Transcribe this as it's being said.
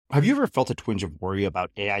Have you ever felt a twinge of worry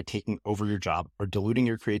about AI taking over your job or diluting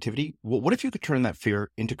your creativity? Well, what if you could turn that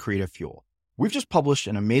fear into creative fuel? We've just published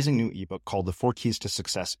an amazing new ebook called The 4 Keys to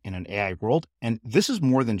Success in an AI World, and this is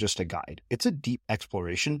more than just a guide. It's a deep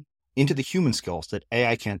exploration into the human skills that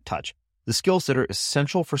AI can't touch, the skills that are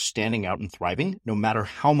essential for standing out and thriving, no matter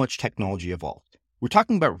how much technology evolves. We're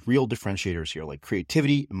talking about real differentiators here, like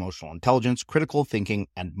creativity, emotional intelligence, critical thinking,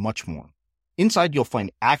 and much more. Inside, you'll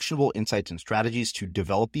find actionable insights and strategies to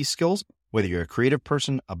develop these skills, whether you're a creative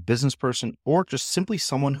person, a business person, or just simply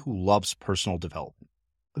someone who loves personal development.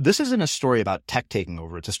 This isn't a story about tech taking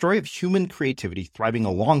over. It's a story of human creativity thriving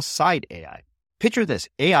alongside AI. Picture this,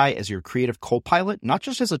 AI as your creative co-pilot, not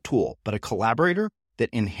just as a tool, but a collaborator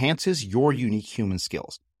that enhances your unique human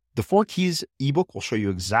skills. The 4 Keys ebook will show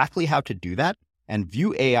you exactly how to do that and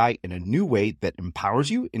view AI in a new way that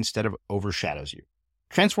empowers you instead of overshadows you.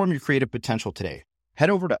 Transform your creative potential today. Head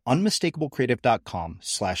over to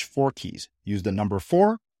unmistakablecreative.com/4keys. Use the number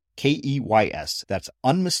 4, KEYS. That's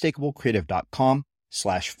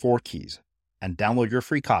unmistakablecreative.com/4keys and download your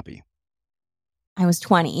free copy. I was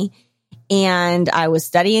 20 and I was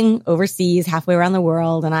studying overseas halfway around the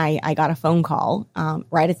world. And I got a phone call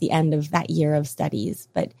right at the end of that year of studies.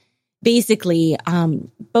 But basically,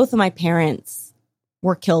 both of my parents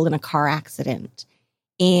were killed in a car accident.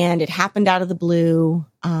 And it happened out of the blue.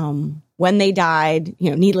 When they died,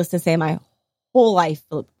 needless to say, my whole life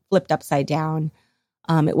flipped upside down.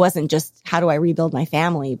 It wasn't just how do I rebuild my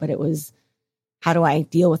family, but it was how do I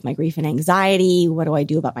deal with my grief and anxiety? What do I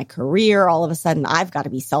do about my career? All of a sudden, I've got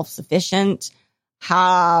to be self-sufficient.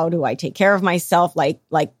 How do I take care of myself? Like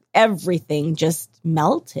everything just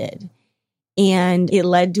melted. And it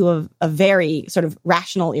led to a very sort of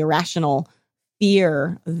rational, irrational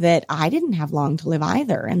fear that I didn't have long to live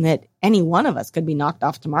either, and that any one of us could be knocked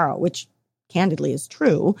off tomorrow, which candidly is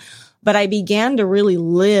true. But I began to really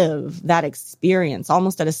live that experience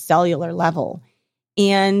almost at a cellular level.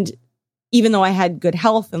 And even though I had good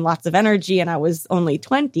health and lots of energy and I was only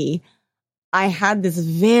 20, I had this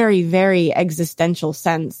very, very existential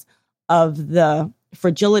sense of the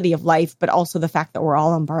fragility of life, but also the fact that we're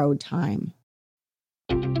all on borrowed time.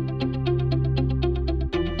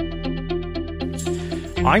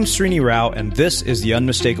 I'm Rinne Rao, and this is the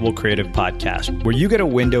Unmistakable Creative Podcast, where you get a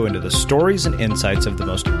window into the stories and insights of the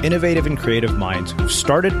most innovative and creative minds who've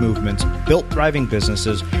started movements, built thriving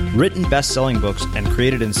businesses, written best-selling books, and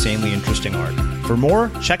created insanely interesting art. For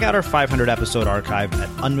more, check out our 500-episode archive at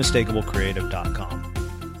unmistakablecreative.com.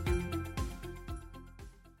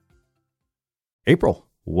 April,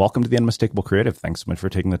 welcome to the Unmistakable Creative. Thanks so much for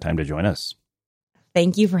taking the time to join us.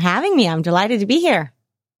 Thank you for having me. I'm delighted to be here.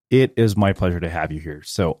 It is my pleasure to have you here.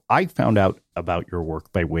 So I found out about your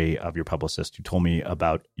work by way of your publicist, who told me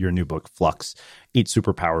about your new book, Flux, 8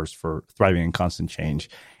 Superpowers for Thriving in Constant Change.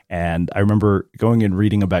 And I remember going and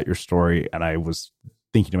reading about your story, and I was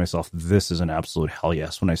thinking to myself, this is an absolute hell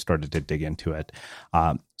yes when I started to dig into it.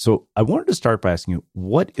 So I wanted to start by asking you,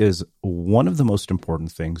 what is one of the most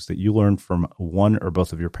important things that you learned from one or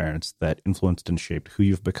both of your parents that influenced and shaped who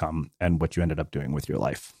you've become and what you ended up doing with your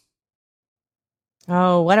life?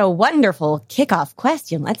 Oh, what a wonderful kickoff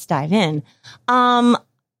question. Let's dive in.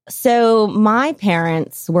 So my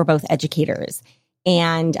parents were both educators,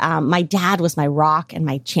 and my dad was my rock and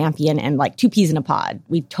my champion and like 2 peas in a pod.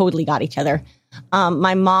 We totally got each other.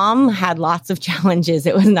 My mom had lots of challenges.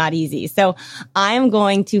 It was not easy. So I'm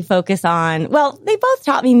going to focus on, well, they both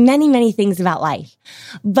taught me many, many things about life.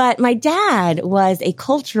 But my dad was a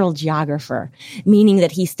cultural geographer, meaning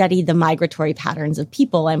that he studied the migratory patterns of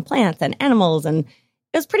people and plants and animals, and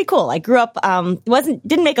it was pretty cool. I grew up,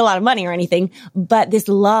 didn't make a lot of money or anything, but this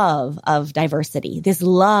love of diversity, this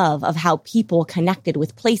love of how people connected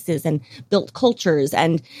with places and built cultures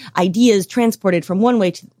and ideas transported from one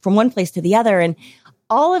place to the other, and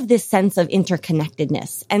all of this sense of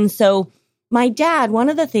interconnectedness. And so my dad, one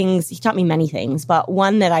of the things, he taught me many things, but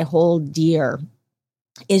one that I hold dear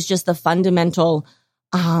is just the fundamental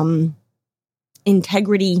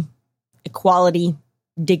integrity, equality,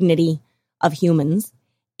 dignity of humans.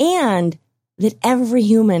 And that every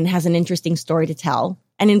human has an interesting story to tell.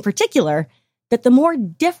 And in particular, that the more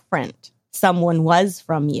different someone was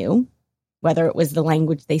from you, whether it was the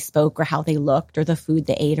language they spoke or how they looked or the food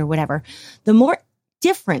they ate or whatever, the more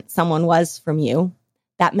different someone was from you,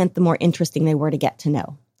 that meant the more interesting they were to get to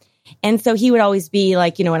know. And so he would always be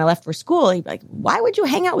like, when I left for school, he'd be like, why would you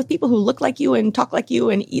hang out with people who look like you and talk like you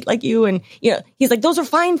and eat like you? And, he's like, those are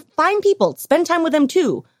fine people. Spend time with them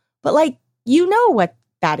too. But what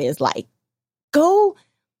that is like. Go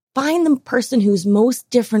find the person who's most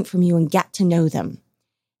different from you and get to know them.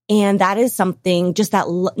 And that is something, just that,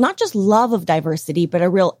 not just love of diversity, but a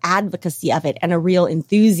real advocacy of it and a real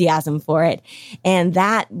enthusiasm for it. And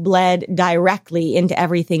that bled directly into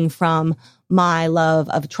everything from my love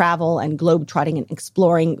of travel and globetrotting and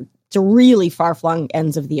exploring to really far-flung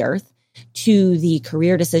ends of the earth, to the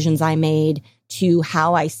career decisions I made, to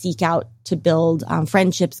how I seek out to build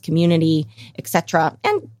friendships, community, etc.,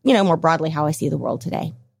 and more broadly how I see the world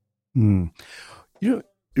today. One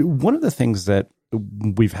of the things that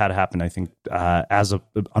we've had happen, I think, as an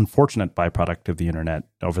unfortunate byproduct of the internet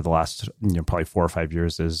over the last probably 4 or 5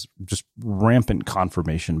 years, is just rampant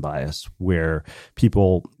confirmation bias, where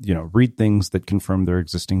people read things that confirm their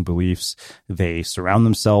existing beliefs. They surround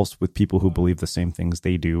themselves with people who believe the same things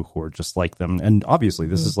they do, who are just like them, and obviously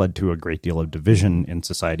this has led to a great deal of division in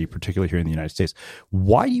society, particularly here in the United States.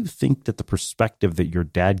 Why do you think that the perspective that your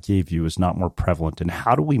dad gave you is not more prevalent, and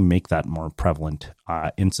how do we make that more prevalent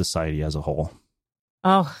in society as a whole?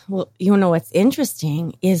 Oh, well, what's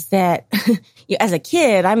interesting is that as a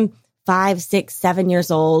kid, I'm 5, 6, 7 years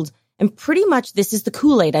old, and pretty much this is the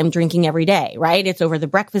Kool-Aid I'm drinking every day, right? It's over the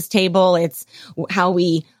breakfast table. It's how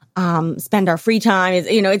we spend our free time.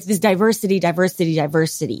 It's this diversity.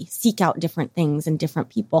 Seek out different things and different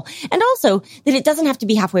people. And also that it doesn't have to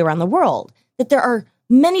be halfway around the world, that there are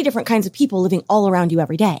many different kinds of people living all around you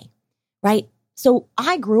every day, right? So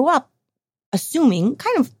I grew up assuming,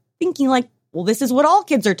 kind of thinking like, well, this is what all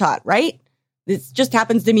kids are taught, right? This just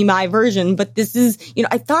happens to be my version, but this is,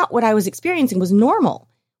 I thought what I was experiencing was normal,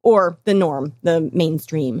 or the norm, the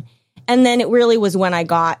mainstream. And then it really was when I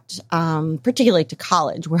got, particularly to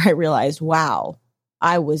college, where I realized, wow,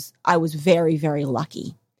 I was very, very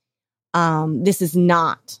lucky. This is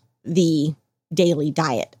not the daily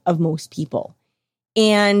diet of most people.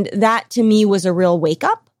 And that to me was a real wake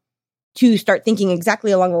up to start thinking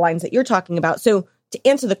exactly along the lines that you're talking about. So to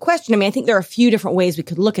answer the question, I think there are a few different ways we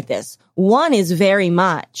could look at this. One is very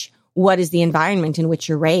much, what is the environment in which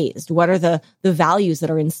you're raised? What are the values that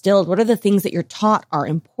are instilled? What are the things that you're taught are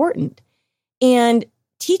important? And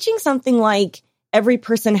teaching something like every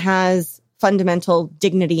person has fundamental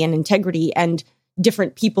dignity and integrity, and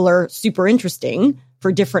different people are super interesting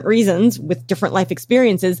for different reasons with different life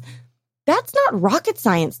experiences, that's not rocket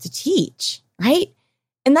science to teach, right?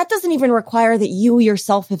 And that doesn't even require that you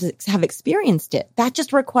yourself have experienced it. That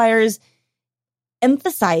just requires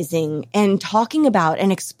emphasizing and talking about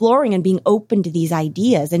and exploring and being open to these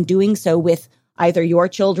ideas, and doing so with either your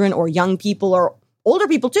children or young people or older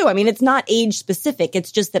people too. It's not age specific.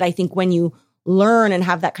 It's just that I think when you learn and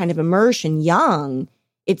have that kind of immersion young,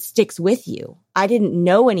 it sticks with you. I didn't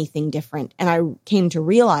know anything different. And I came to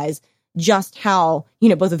realize just how,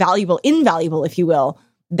 both valuable, invaluable, if you will,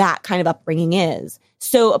 that kind of upbringing is.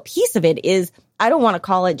 So a piece of it is, I don't want to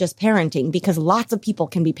call it just parenting, because lots of people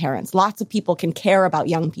can be parents. Lots of people can care about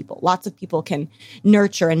young people. Lots of people can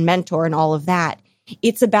nurture and mentor and all of that.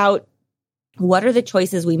 It's about what are the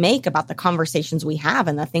choices we make, about the conversations we have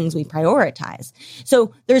and the things we prioritize.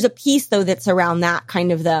 So there's a piece, though, that's around that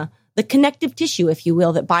kind of the connective tissue, if you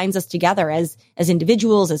will, that binds us together as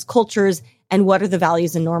individuals, as cultures, and what are the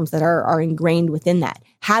values and norms that are ingrained within that.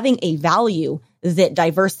 Having a value that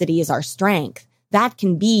diversity is our strength, that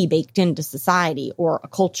can be baked into society or a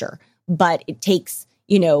culture, but it takes,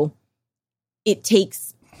 I don't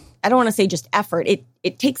want to say just effort.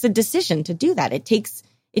 It takes a decision to do that. It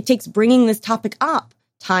takes bringing this topic up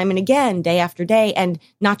time and again, day after day, and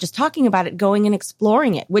not just talking about it, going and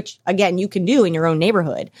exploring it, which again, you can do in your own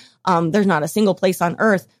neighborhood. There's not a single place on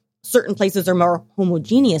earth. Certain places are more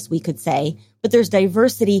homogeneous, we could say, but there's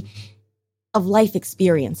diversity of life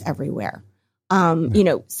experience everywhere.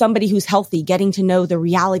 Somebody who's healthy, getting to know the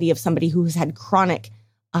reality of somebody who's had chronic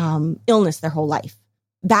illness their whole life.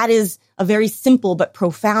 That is a very simple but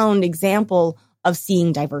profound example of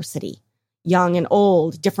seeing diversity. Young and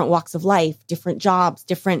old, different walks of life, different jobs,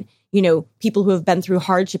 different, people who have been through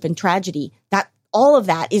hardship and tragedy. That all of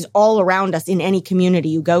that is all around us in any community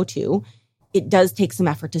you go to. It does take some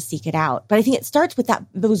effort to seek it out. But I think it starts with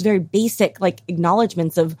those very basic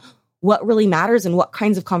acknowledgments of what really matters and what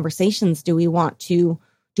kinds of conversations do we want to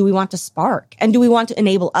spark, and do we want to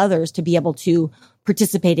enable others to be able to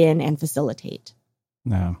participate in and facilitate.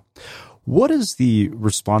 Yeah. What is the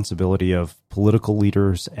responsibility of political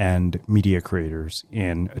leaders and media creators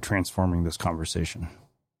in transforming this conversation?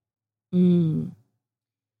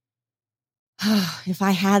 If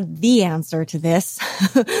I had the answer to this,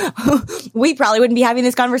 we probably wouldn't be having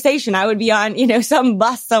this conversation. I would be on, some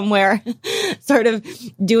bus somewhere sort of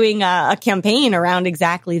doing a campaign around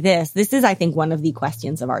exactly this. This is, I think, one of the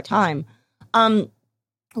questions of our time. I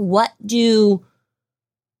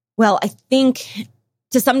think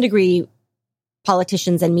to some degree,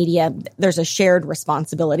 politicians and media, there's a shared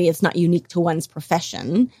responsibility. It's not unique to one's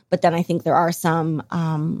profession, but then I think there are some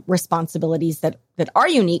responsibilities that are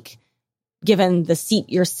unique given the seat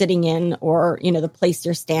you're sitting in, or, you know, the place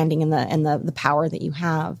you're standing in, and the power that you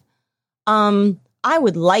have. I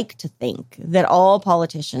would like to think that all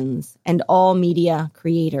politicians and all media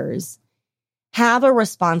creators have a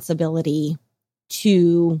responsibility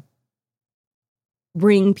to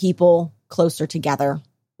bring people closer together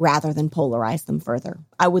rather than polarize them further.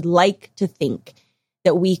 I would like to think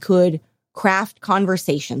that we could craft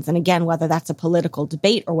conversations, and again, whether that's a political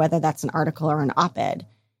debate or whether that's an article or an op-ed,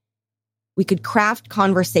 we could craft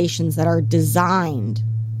conversations that are designed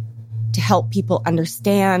to help people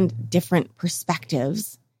understand different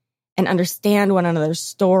perspectives and understand one another's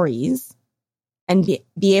stories and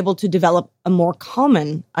be able to develop a more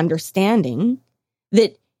common understanding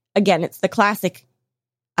that, again, it's the classic,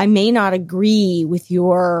 I may not agree with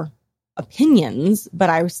your opinions, but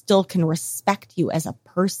I still can respect you as a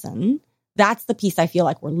person. That's the piece I feel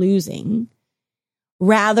like we're losing,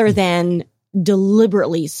 rather than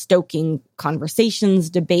deliberately stoking conversations,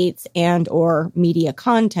 debates, and or media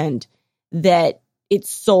content that its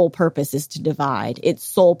sole purpose is to divide. Its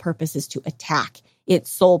sole purpose is to attack. Its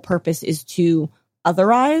sole purpose is to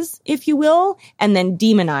otherize, if you will, and then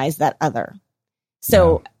demonize that other.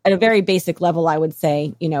 So at a very basic level, I would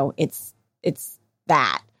say, you know, it's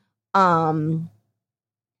that.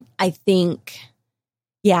 I think,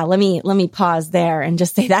 let me pause there and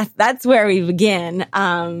just say that's where we begin.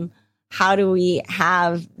 How do we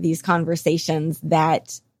have these conversations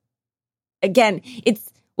that, again,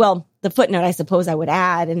 the footnote I suppose I would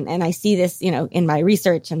add, and I see this, you know, in my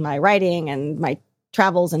research and my writing and my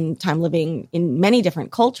travels and time living in many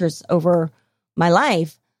different cultures over my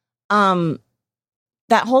life.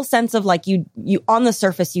 That whole sense of like you on the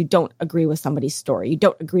surface, you don't agree with somebody's story. You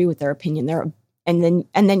don't agree with their opinion. And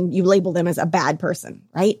then you label them as a bad person,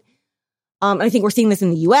 right? I think we're seeing this in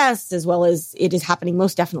the US as well as it is happening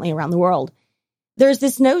most definitely around the world. There's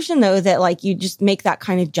this notion, though, that like you just make that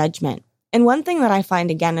kind of judgment. And one thing that I find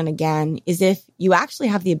again and again is if you actually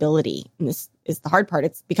have the ability, and this is the hard part,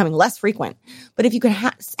 it's becoming less frequent, but if you could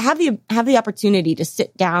have the opportunity to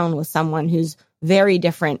sit down with someone who's very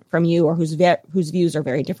different from you or whose views are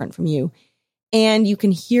very different from you, and you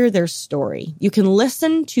can hear their story, you can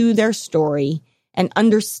listen to their story and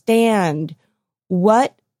understand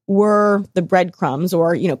what were the breadcrumbs,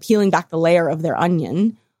 or, you know, peeling back the layer of their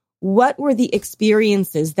onion, what were the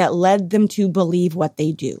experiences that led them to believe what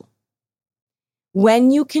they do.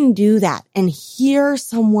 When you can do that and hear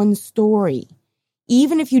someone's story,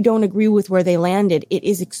 even if you don't agree with where they landed, it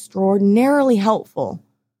is extraordinarily helpful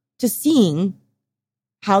to seeing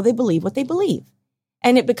how they believe what they believe.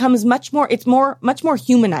 And it becomes much more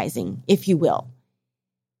humanizing, if you will.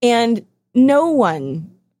 And no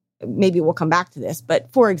one, maybe we'll come back to this,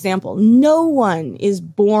 but for example, no one is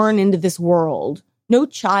born into this world, no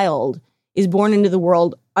child is born into the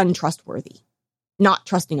world untrustworthy, not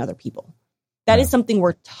trusting other people. That is something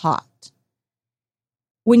we're taught.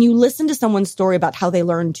 When you listen to someone's story about how they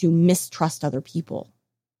learn to mistrust other people,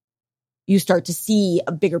 you start to see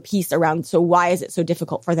a bigger piece around, so why is it so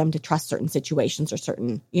difficult for them to trust certain situations or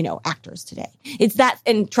certain, you know, actors today? It's that,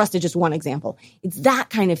 and trust is just one example. It's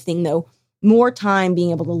that kind of thing, though. More time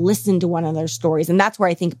being able to listen to one another's stories. And that's where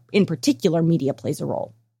I think, in particular, media plays a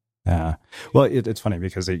role. Yeah. Well, it's funny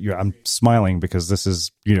because I'm smiling because this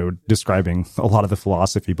is, you know, describing a lot of the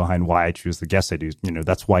philosophy behind why I choose the guests I do. You know,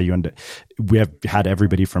 that's why we have had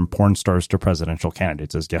everybody from porn stars to presidential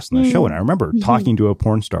candidates as guests on the show. And I remember talking to a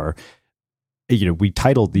porn star, you know, we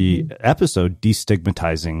titled the episode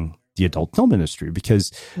Destigmatizing the Adult Film Industry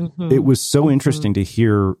because it was so interesting to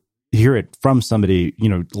hear it from somebody, you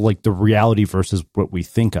know, like the reality versus what we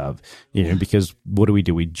think of, you know, because what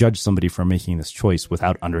do? We judge somebody for making this choice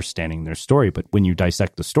without understanding their story. But when you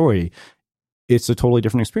dissect the story, it's a totally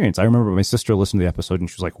different experience. I remember my sister listened to the episode and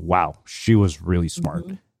she was like, wow, she was really smart.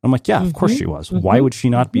 I'm like, yeah, of course she was. Why would she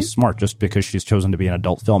not be smart just because she's chosen to be an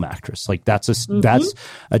adult film actress? Like that's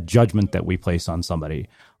a judgment that we place on somebody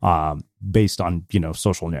based on, you know,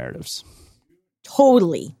 social narratives.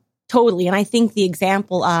 Totally. And I think the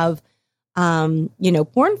example of, you know,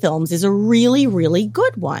 porn films is a really, really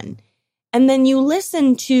good one. And then you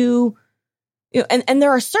listen to, you know, and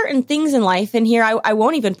there are certain things in life, and here I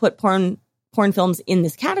won't even put porn films in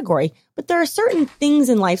this category, but there are certain things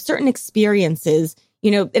in life, certain experiences. You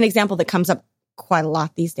know, an example that comes up quite a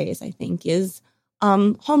lot these days, I think, is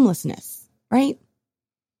homelessness, right?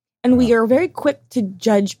 And we are very quick to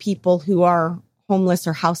judge people who are homeless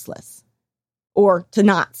or houseless, or to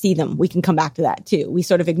not see them. We can come back to that too. We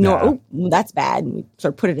sort of ignore, oh, that's bad, and we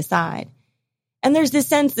sort of put it aside. And there's this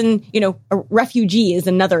sense, and, a refugee is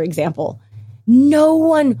another example. No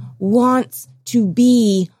one wants to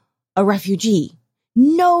be a refugee.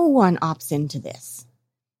 No one opts into this.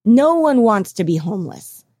 No one wants to be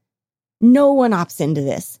homeless. No one opts into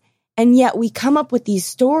this. And yet we come up with these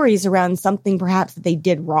stories around something perhaps that they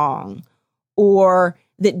did wrong, or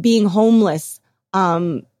that being homeless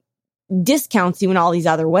discounts you in all these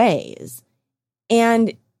other ways.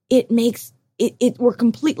 And it makes we're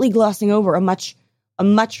completely glossing over a much, I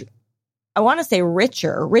want to say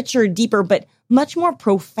richer, deeper, but much more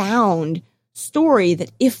profound story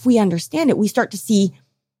that if we understand it, we start to see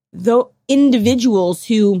the individuals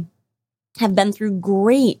who have been through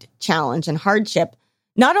great challenge and hardship,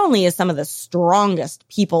 not only as some of the strongest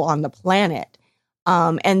people on the planet,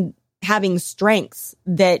 and having strengths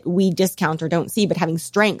that we discount or don't see, but having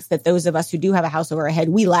strengths that those of us who do have a house over our head,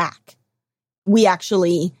 we lack. We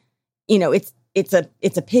actually, it's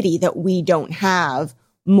a pity that we don't have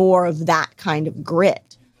more of that kind of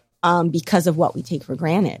grit because of what we take for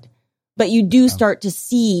granted. But you do start to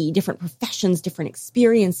see different professions, different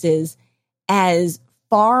experiences as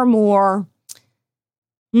far more,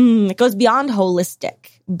 it goes beyond holistic,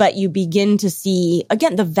 but you begin to see,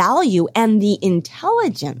 again, the value and the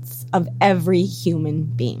intelligence of every human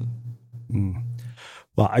being.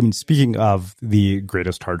 Well, I mean, speaking of the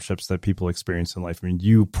greatest hardships that people experience in life, I mean,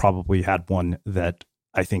 you probably had one that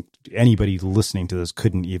I think anybody listening to this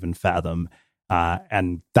couldn't even fathom.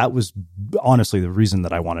 And that was honestly the reason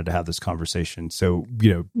that I wanted to have this conversation. So,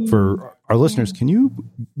 for our listeners, can you,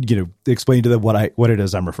 explain to them what it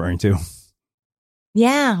is I'm referring to?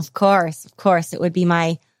 Yeah, of course. It would be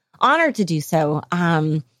my honor to do so.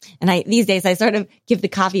 And these days I sort of give the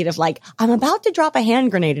caveat of I'm about to drop a hand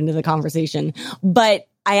grenade into the conversation, but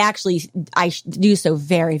I do so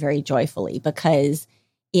very, very joyfully, because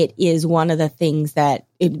it is one of the things that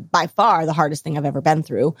by far the hardest thing I've ever been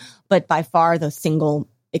through, but by far the single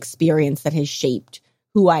experience that has shaped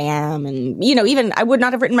who I am. And, even I would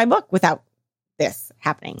not have written my book without this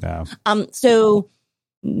happening. Yeah. So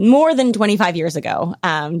more than 25 years ago,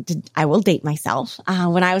 I will date myself.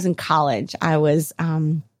 When I was in college, I was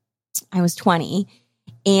 20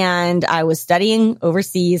 and I was studying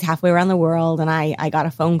overseas halfway around the world. And I got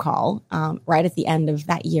a phone call right at the end of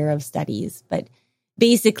that year of studies. But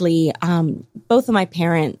basically, both of my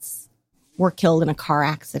parents were killed in a car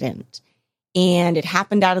accident, and it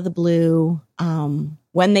happened out of the blue.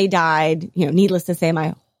 When they died, needless to say,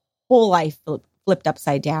 my whole life flipped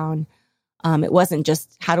upside down. It wasn't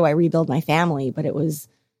just how do I rebuild my family, but it was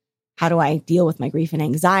how do I deal with my grief and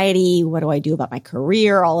anxiety? What do I do about my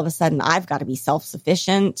career? All of a sudden, I've got to be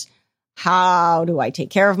self-sufficient. How do I take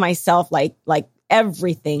care of myself? Like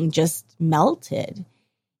everything just melted.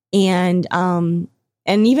 And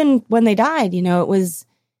even when they died, it was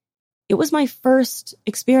my first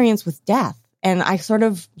experience with death. And I sort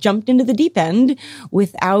of jumped into the deep end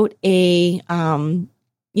without without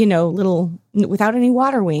any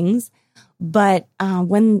water wings. But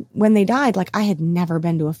when they died, I had never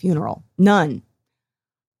been to a funeral. None.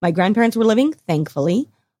 My grandparents were living, thankfully.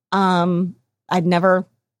 I'd never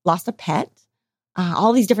lost a pet.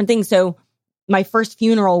 All these different things. So my first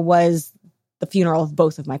funeral was the funeral of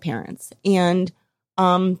both of my parents. And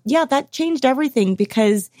that changed everything,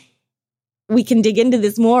 because we can dig into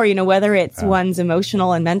this more, whether it's one's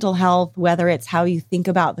emotional and mental health, whether it's how you think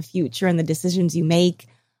about the future and the decisions you make.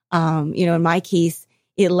 In my case,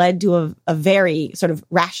 it led to a very sort of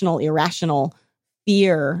rational, irrational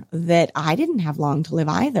fear that I didn't have long to live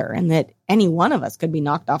either, and that any one of us could be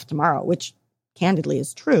knocked off tomorrow, which candidly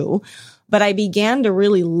is true. But I began to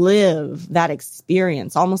really live that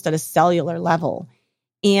experience almost at a cellular level.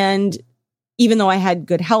 And even though I had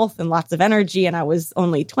good health and lots of energy and I was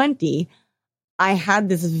only 20, I had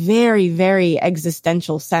this very, very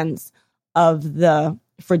existential sense of the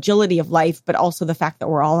fragility of life, but also the fact that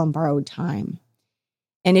we're all on borrowed time.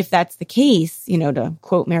 And if that's the case, to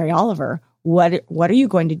quote Mary Oliver, what are you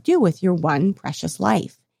going to do with your one precious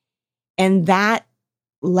life? And that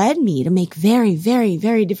led me to make very, very,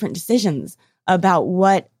 very different decisions about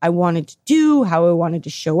what I wanted to do, how I wanted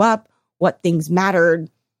to show up, what things mattered,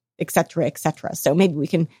 et cetera, et cetera. So maybe we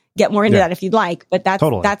can get more into that if you'd like, but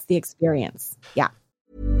that's the experience. Yeah.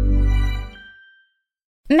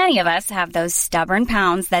 Many of us have those stubborn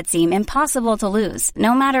pounds that seem impossible to lose,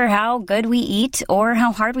 no matter how good we eat or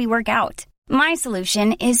how hard we work out. My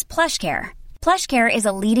solution is PlushCare. PlushCare is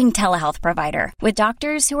a leading telehealth provider with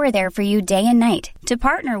doctors who are there for you day and night to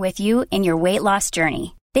partner with you in your weight loss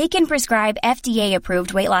journey. They can prescribe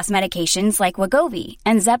FDA-approved weight loss medications like Wegovy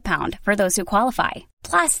and Zepbound for those who qualify.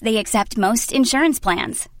 Plus, they accept most insurance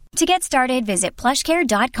plans. To get started, visit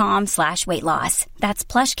plushcare.com/weightloss. That's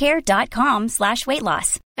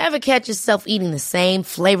plushcare.com/weightloss. Ever catch yourself eating the same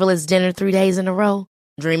flavorless dinner 3 days in a row?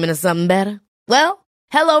 Dreaming of something better? Well,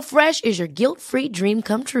 HelloFresh is your guilt-free dream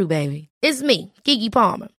come true, baby. It's me, Keke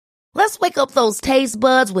Palmer. Let's wake up those taste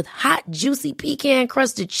buds with hot, juicy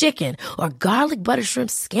pecan-crusted chicken or garlic butter shrimp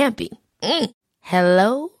scampi.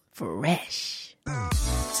 Hello Fresh.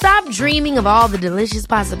 Stop dreaming of all the delicious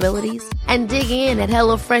possibilities and dig in at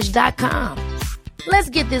HelloFresh.com. Let's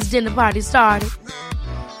get this dinner party started.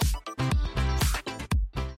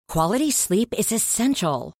 Quality sleep is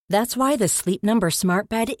essential. That's why the Sleep Number Smart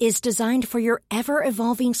Bed is designed for your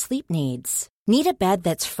ever-evolving sleep needs. Need a bed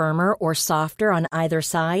that's firmer or softer on either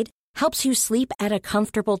side? Helps you sleep at a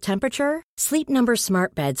comfortable temperature? Sleep Number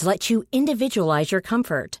Smart Beds let you individualize your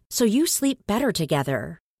comfort, so you sleep better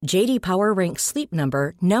together. J.D. Power ranks Sleep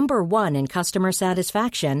Number number 1 in customer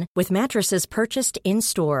satisfaction with mattresses purchased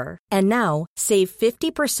in-store. And now, save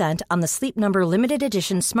 50% on the Sleep Number Limited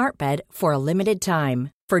Edition Smart Bed for a limited time.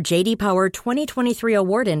 For J.D. Power 2023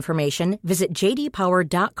 award information, visit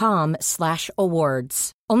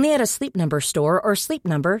jdpower.com/awards. Only at a Sleep Number store or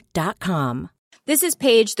sleepnumber.com. This is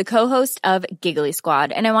Paige, the co-host of Giggly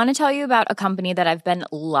Squad, and I want to tell you about a company that I've been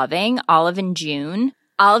loving, Olive & June.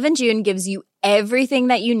 Olive & June gives you everything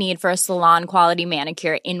that you need for a salon-quality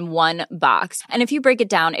manicure in one box. And if you break it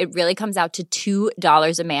down, it really comes out to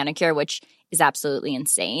 $2 a manicure, which is absolutely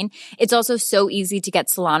insane. It's also so easy to get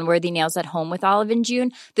salon-worthy nails at home with Olive &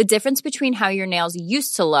 June. The difference between how your nails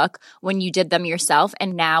used to look when you did them yourself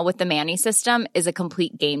and now with the Mani system is a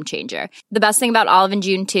complete game changer. The best thing about Olive &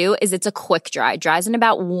 June, too, is it's a quick dry. Dries in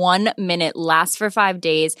about 1 minute, lasts for 5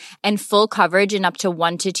 days, and full coverage in up to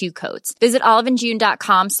 1 to 2 coats. Visit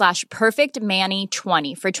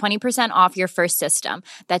oliveandjune.com/perfectmani20 for 20% off your first system.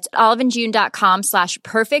 That's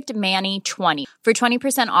oliveandjune.com/perfectmani20 for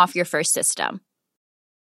 20% off your first system.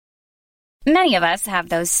 Many of us have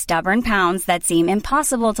those stubborn pounds that seem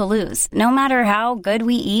impossible to lose, no matter how good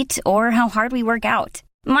we eat or how hard we work out.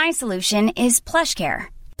 My solution is PlushCare.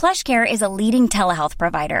 PlushCare is a leading telehealth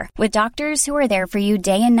provider with doctors who are there for you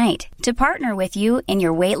day and night to partner with you in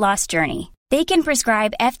your weight loss journey. They can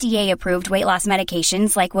prescribe FDA-approved weight loss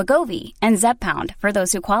medications like Wegovy and Zepbound for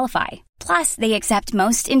those who qualify. Plus, they accept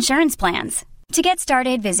most insurance plans. To get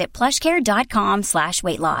started, visit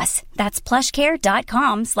plushcare.com/weightloss. That's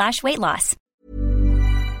plushcare.com/weightloss.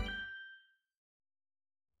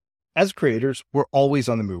 As creators, we're always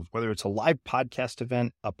on the move. Whether it's a live podcast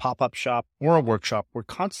event, a pop-up shop, or a workshop, we're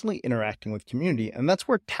constantly interacting with community, and that's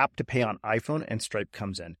where Tap to Pay on iPhone and Stripe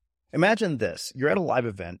comes in. Imagine this. You're at a live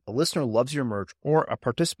event, a listener loves your merch, or a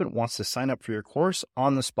participant wants to sign up for your course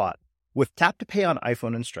on the spot. With Tap to Pay on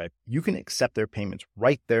iPhone and Stripe, you can accept their payments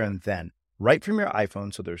right there and then, right from your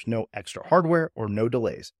iPhone, so there's no extra hardware or no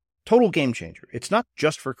delays. Total game changer. It's not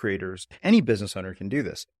just for creators. Any business owner can do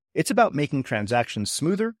this. It's about making transactions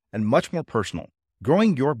smoother and much more personal,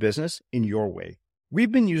 growing your business in your way.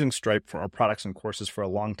 We've been using Stripe for our products and courses for a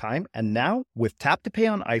long time, and now with Tap to Pay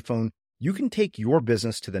on iPhone, you can take your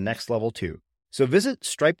business to the next level too. So visit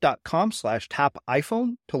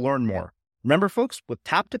stripe.com/tapiphone to learn more. Remember, folks, with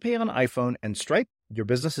Tap to Pay on iPhone and Stripe, your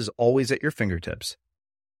business is always at your fingertips.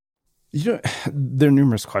 There are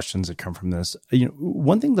numerous questions that come from this.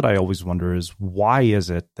 One thing that I always wonder is, why is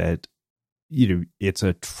it that, it's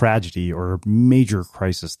a tragedy or a major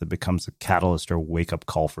crisis that becomes a catalyst or wake-up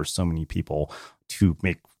call for so many people to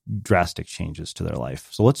make drastic changes to their life?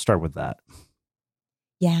 So let's start with that.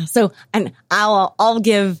 Yeah. So, and I'm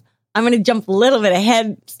going to jump a little bit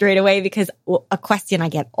ahead straight away because a question I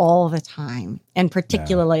get all the time, and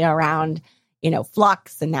particularly around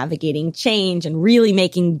flux and navigating change and really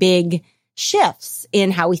making big shifts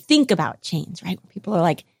in how we think about change, right? People are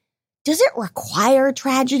like, does it require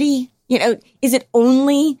tragedy? Is it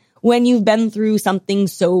only when you've been through something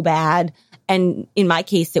so bad? And in my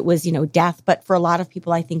case, it was, death. But for a lot of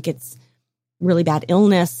people, I think it's really bad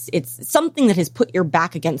illness. It's something that has put your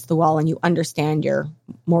back against the wall and you understand your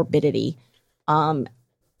morbidity. And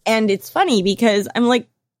it's funny because I'm like,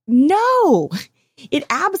 no, it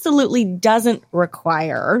absolutely doesn't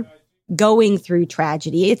require going through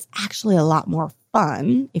tragedy. It's actually a lot more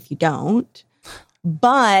fun if you don't,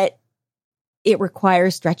 but it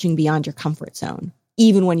requires stretching beyond your comfort zone,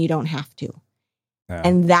 even when you don't have to. Yeah.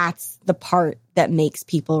 And that's the part that makes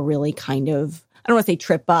people really kind of, I don't want to say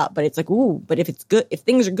trip up, but it's like, ooh, but if it's good, if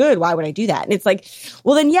things are good, why would I do that? And it's like,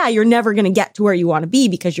 well, then, yeah, you're never going to get to where you want to be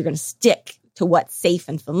because you're going to stick to what's safe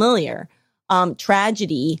and familiar.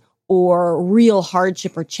 Tragedy or real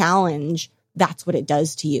hardship or challenge, that's what it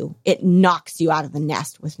does to you. It knocks you out of the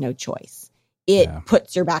nest with no choice. it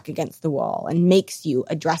puts your back against the wall and makes you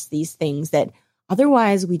address these things that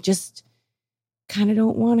otherwise we just kind of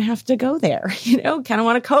don't want to have to go there, kind of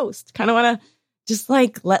want to coast, kind of want to just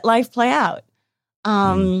like let life play out.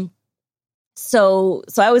 So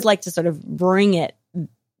I always like to sort of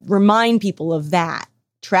remind people of that.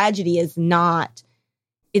 Tragedy is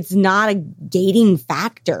it's not a gating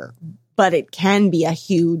factor, but it can be a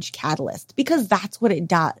huge catalyst because that's what it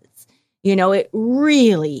does. It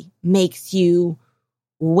really makes you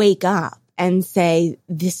wake up and say,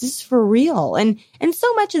 this is for real. And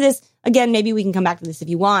so much of this, again, maybe we can come back to this if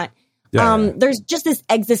you want. There's just this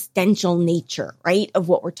existential nature, right, of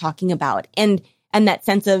what we're talking about. And that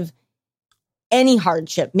sense of any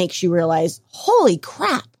hardship makes you realize, holy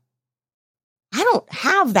crap, I don't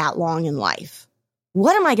have that long in life.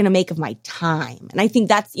 What am I going to make of my time? And I think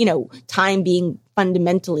that's, time being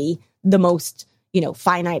fundamentally the most,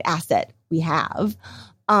 finite asset we have,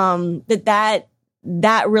 that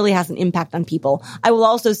really has an impact on people. I will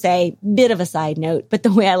also say, bit of a side note, but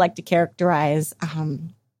the way I like to characterize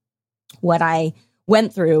what I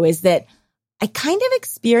went through is that I kind of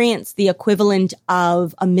experienced the equivalent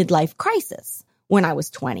of a midlife crisis when I was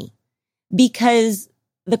 20, because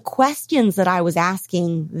the questions that I was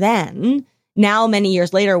asking then, now many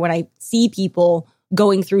years later, when I see people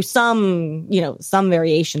going through some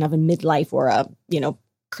variation of a midlife or a,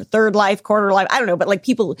 third life, quarter life, I don't know, but like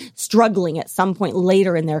people struggling at some point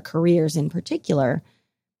later in their careers in particular,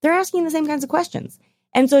 they're asking the same kinds of questions.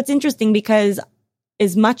 And so it's interesting because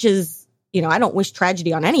as much as, I don't wish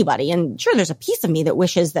tragedy on anybody, and sure, there's a piece of me that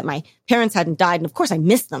wishes that my parents hadn't died. And of course I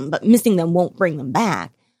miss them, but missing them won't bring them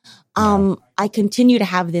back. I continue to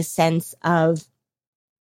have this sense of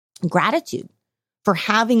gratitude for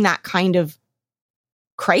having that kind of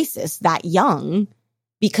crisis that young,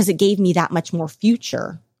 because it gave me that much more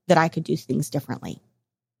future that I could do things differently.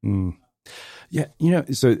 Yeah.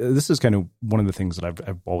 So this is kind of one of the things that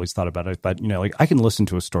I've always thought about it, but, like I can listen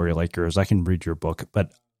to a story like yours, I can read your book,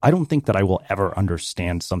 but I don't think that I will ever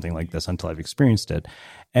understand something like this until I've experienced it.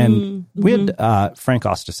 And we had Frank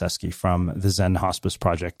Ostaseski from the Zen Hospice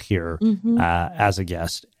Project here as a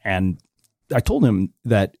guest. And I told him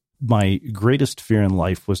that my greatest fear in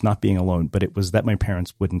life was not being alone, but it was that my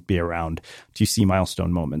parents wouldn't be around to see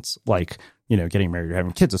milestone moments like, getting married or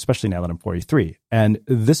having kids, especially now that I'm 43. And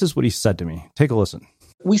this is what he said to me. Take a listen.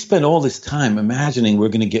 We spend all this time imagining we're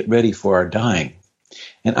going to get ready for our dying.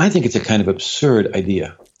 And I think it's a kind of absurd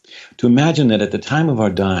idea to imagine that at the time of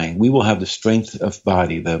our dying, we will have the strength of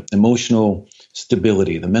body, the emotional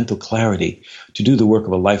stability, the mental clarity to do the work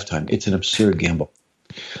of a lifetime. It's an absurd gamble.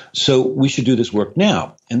 So we should do this work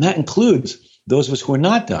now. And that includes those of us who are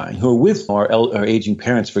not dying, who are with our aging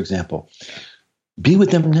parents, for example. Be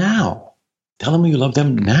with them now. Tell them you love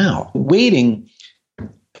them now. Waiting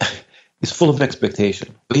is full of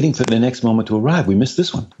expectation. Waiting for the next moment to arrive. We miss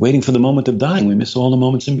this one. Waiting for the moment of dying. We miss all the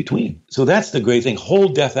moments in between. So that's the great thing.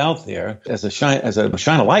 Hold death out there as a shine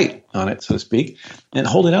a light on it, so to speak, and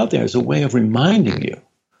hold it out there as a way of reminding you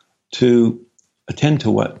to attend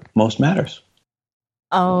to what most matters.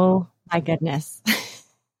 Oh, my goodness.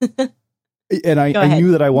 And I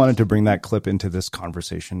knew that I wanted to bring that clip into this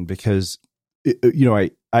conversation because,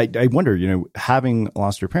 I wonder, having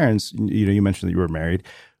lost your parents, you mentioned that you were married.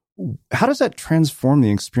 How does that transform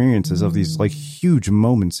the experiences of these like huge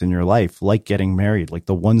moments in your life, like getting married, like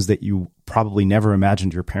the ones that you probably never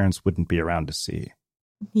imagined your parents wouldn't be around to see?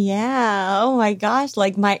 Yeah. Oh my gosh.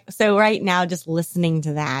 So right now, just listening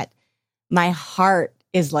to that, my heart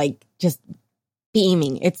is like just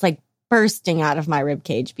beaming. It's like bursting out of my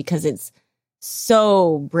ribcage because it's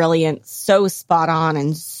so brilliant, so spot on,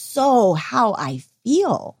 and so how I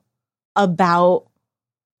feel about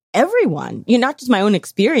everyone, not just my own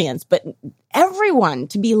experience, but everyone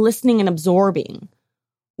to be listening and absorbing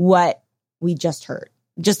what we just heard.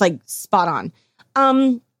 Just like spot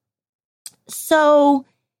on. So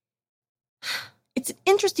it's an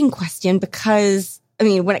interesting question because,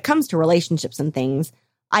 when it comes to relationships and things,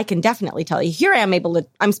 I can definitely tell you, here I am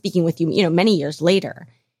I'm speaking with you, many years later.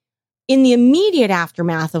 In the immediate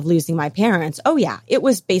aftermath of losing my parents, oh yeah, it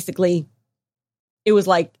was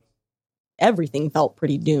like everything felt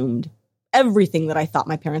pretty doomed. Everything that I thought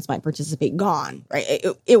my parents might participate, gone, right?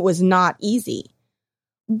 It was not easy.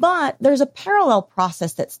 But there's a parallel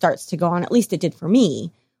process that starts to go on, at least it did for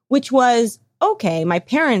me, which was, okay, my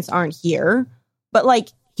parents aren't here, but like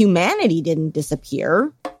humanity didn't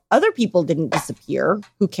disappear. Other people didn't disappear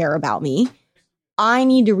who care about me. I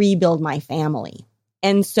need to rebuild my family.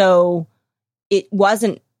 And so it was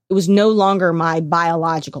no longer my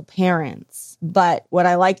biological parents. But what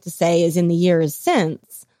I like to say is in the years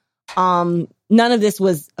since, none of this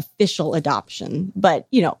was official adoption, but,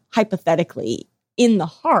 hypothetically, in the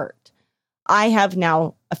heart, I have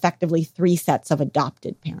now effectively 3 sets of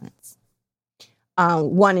adopted parents.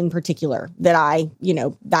 One in particular that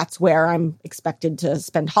that's where I'm expected to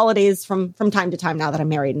spend holidays from time to time now that I'm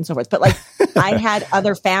married and so forth. But I had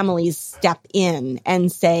other families step in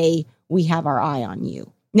and say, we have our eye on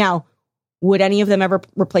you. Now, would any of them ever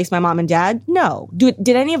replace my mom and dad? No. Did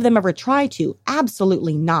any of them ever try to?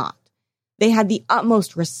 Absolutely not. They had the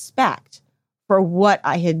utmost respect for what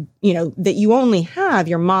I had, that you only have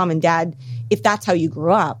your mom and dad if that's how you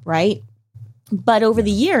grew up, right? But over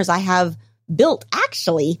the years, I have built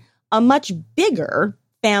actually a much bigger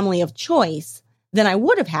family of choice than I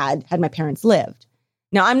would have had my parents lived.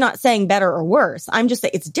 Now, I'm not saying better or worse. I'm just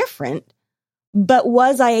saying it's different. But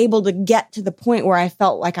was I able to get to the point where I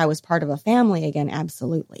felt like I was part of a family again?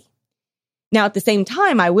 Absolutely. Now, at the same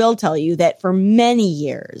time, I will tell you that for many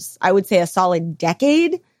years, I would say a solid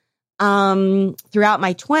decade, throughout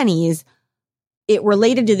my 20s, it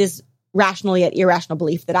related to this rational yet irrational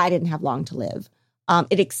belief that I didn't have long to live.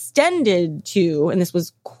 It extended to, and this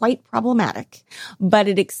was quite problematic, but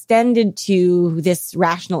it extended to this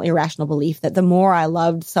rational, irrational belief that the more I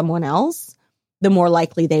loved someone else, the more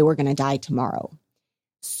likely they were going to die tomorrow.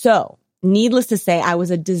 So, needless to say, I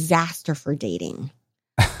was a disaster for dating.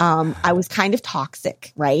 I was kind of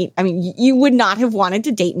toxic, right? I mean, you would not have wanted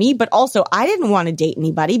to date me, but also I didn't want to date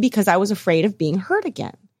anybody because I was afraid of being hurt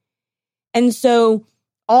again. And so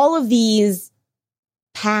all of these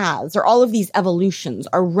paths or all of these evolutions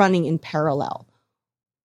are running in parallel.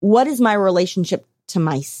 What is my relationship to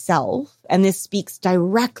myself? And this speaks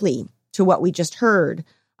directly to what we just heard.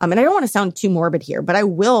 And I don't want to sound too morbid here, but I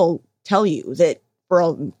will tell you that for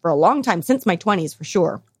a long time, since my 20s for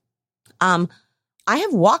sure, I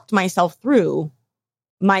have walked myself through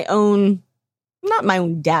my own, not my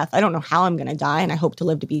own death. I don't know how I'm going to die, and I hope to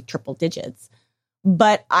live to be triple digits.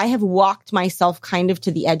 But I have walked myself kind of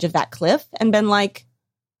to the edge of that cliff and been like,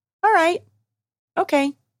 all right,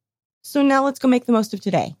 okay, so now let's go make the most of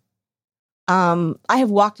today. I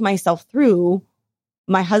have walked myself through,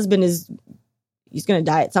 my husband he's going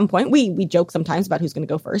to die at some point. We joke sometimes about who's going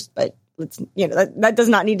to go first, but let's, that does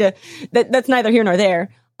not need to, that's neither here nor there.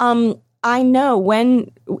 I know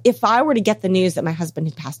if I were to get the news that my husband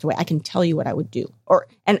had passed away, I can tell you what I would do.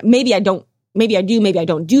 And maybe I do, maybe I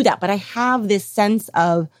don't do that, but I have this sense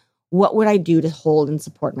of what would I do to hold and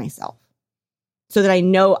support myself so that I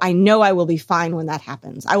know I will be fine when that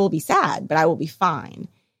happens. I will be sad, but I will be fine.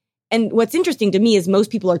 And what's interesting to me is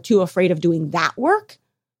most people are too afraid of doing that work,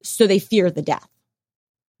 so they fear the death.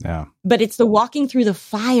 Yeah. But it's the walking through the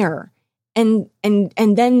fire, and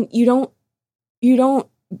then you don't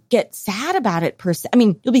get sad about it per se. I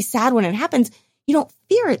mean, you'll be sad when it happens. You don't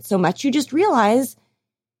fear it so much. You just realize,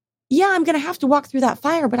 yeah, I'm going to have to walk through that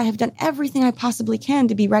fire, but I have done everything I possibly can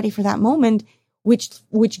to be ready for that moment,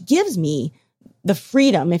 which gives me the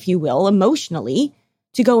freedom, if you will, emotionally,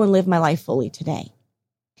 to go and live my life fully today.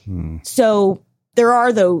 So there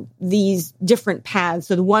are, though, these different paths.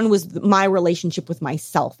 So the one was my relationship with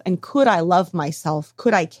myself. And could I love myself?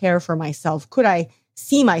 Could I care for myself? Could I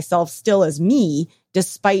see myself still as me,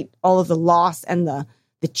 despite all of the loss and the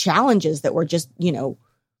challenges that were just,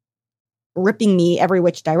 ripping me every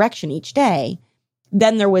which direction each day?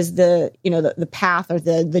 Then there was the path or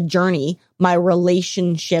the journey, my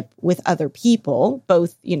relationship with other people,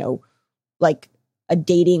 both, like a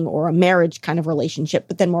dating or a marriage kind of relationship,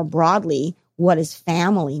 but then more broadly, what does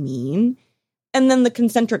family mean? And then the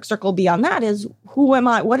concentric circle beyond that is, who am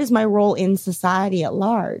I? What is my role in society at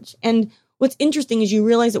large? And what's interesting is you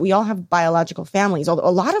realize that we all have biological families, although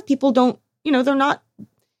a lot of people don't, they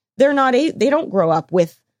don't grow up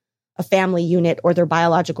with a family unit, or their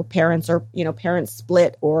biological parents, or, parents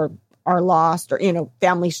split or are lost, or,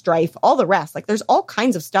 family strife, all the rest. Like, there's all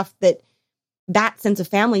kinds of stuff that sense of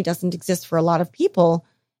family doesn't exist for a lot of people.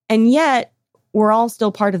 And yet we're all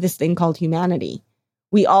still part of this thing called humanity.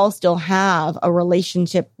 We all still have a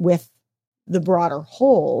relationship with the broader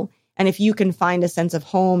whole. And if you can find a sense of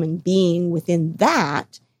home and being within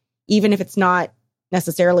that, even if it's not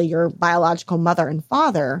necessarily your biological mother and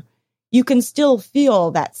father, you can still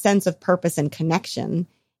feel that sense of purpose and connection.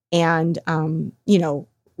 And,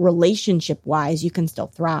 relationship wise, you can still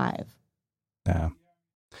thrive. Yeah.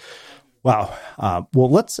 Wow. Well,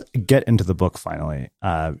 let's get into the book finally.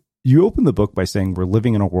 You open the book by saying we're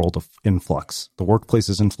living in a world in flux. The workplace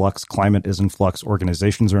is in flux, climate is in flux,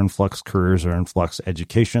 organizations are in flux, careers are in flux,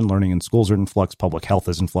 education, learning in schools are in flux, public health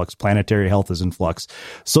is in flux, planetary health is in flux,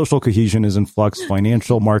 social cohesion is in flux,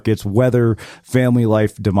 financial markets, weather, family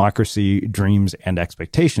life, democracy, dreams, and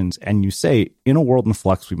expectations. And you say, in a world in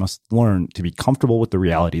flux, we must learn to be comfortable with the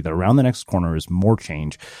reality that around the next corner is more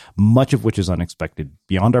change, much of which is unexpected,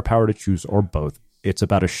 beyond our power to choose or both. It's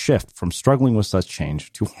about a shift from struggling with such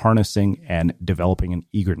change to harnessing and developing an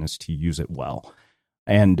eagerness to use it well.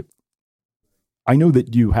 And I know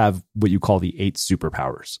that you have what you call the 8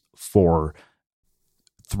 superpowers for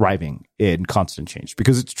thriving in constant change,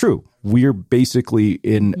 because it's true. We're basically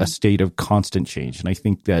in a state of constant change. And I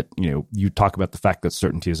think that, you talk about the fact that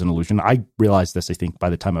certainty is an illusion. I realized this, I think,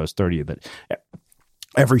 by the time I was 30, that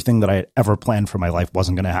everything that I had ever planned for my life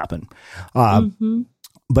wasn't going to happen.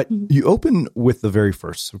 But you open with the very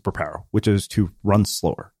first superpower, which is to run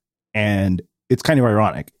slower. And it's kind of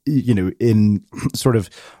ironic, in sort of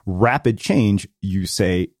rapid change, you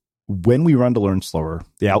say, when we run to learn slower,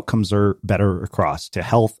 the outcomes are better across to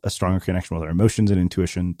health, a stronger connection with our emotions and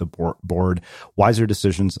intuition, the board, wiser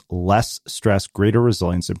decisions, less stress, greater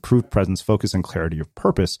resilience, improved presence, focus, and clarity of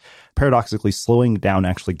purpose. Paradoxically, slowing down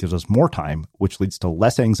actually gives us more time, which leads to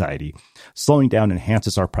less anxiety. Slowing down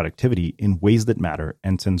enhances our productivity in ways that matter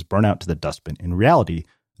and sends burnout to the dustbin. In reality,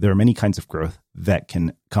 there are many kinds of growth that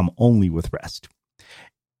can come only with rest.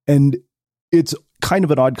 And it's kind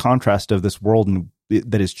of an odd contrast of this world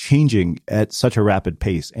that is changing at such a rapid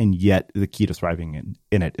pace, and yet the key to thriving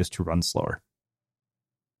in it is to run slower.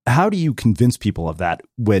 How do you convince people of that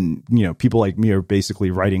when, people like me are basically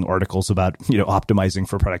writing articles about, optimizing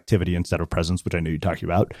for productivity instead of presence, which I know you're talking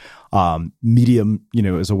about. Medium,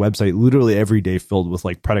 is a website literally every day filled with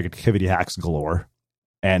like productivity hacks galore.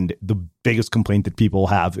 And the biggest complaint that people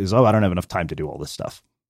have is, I don't have enough time to do all this stuff.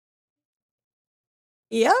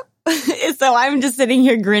 Yep. So I'm just sitting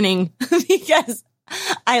here grinning because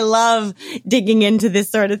I love digging into this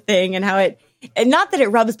sort of thing and how and not that it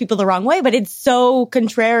rubs people the wrong way, but it's so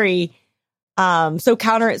contrary,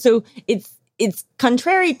 so it's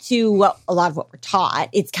contrary to a lot of what we're taught.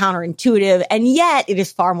 It's counterintuitive, and yet it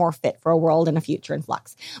is far more fit for a world and a future in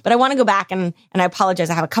flux. But I want to go back and I apologize.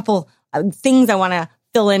 I have a couple of things I want to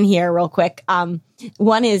fill in here real quick.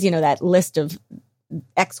 One is, that list of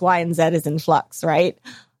X, Y, and Z is in flux, right?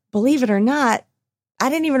 Believe it or not, I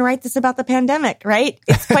didn't even write this about the pandemic, right?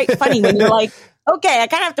 It's quite funny when you're like, okay, I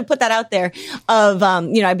kind of have to put that out there of,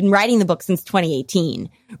 I've been writing the book since 2018,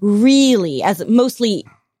 really as mostly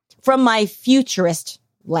from my futurist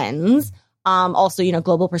lens, also,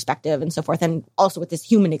 global perspective and so forth. And also with this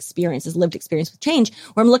human experience, this lived experience with change,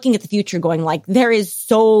 where I'm looking at the future going like, there is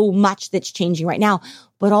so much that's changing right now,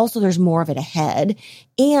 but also there's more of it ahead.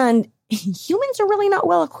 And humans are really not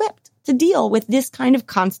well equipped to deal with this kind of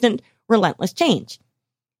constant, relentless change.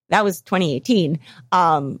 That was 2018.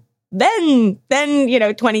 Then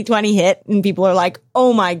 2020 hit and people are like,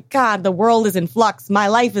 oh my God, the world is in flux. My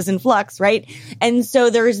life is in flux, right? And so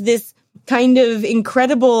there's this kind of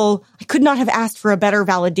incredible, I could not have asked for a better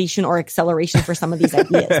validation or acceleration for some of these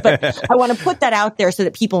ideas, but I want to put that out there so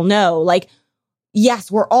that people know, like,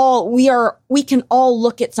 yes, we can all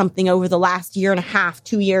look at something over the last year and a half,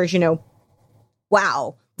 2 years,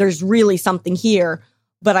 wow, there's really something here.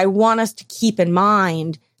 But I want us to keep in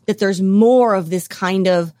mind that there's more of this kind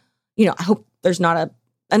of, I hope there's not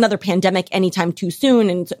another pandemic anytime too soon.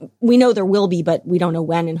 And we know there will be, but we don't know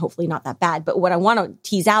when, and hopefully not that bad. But what I want to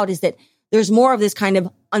tease out is that there's more of this kind of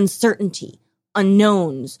uncertainty,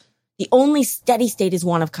 unknowns. The only steady state is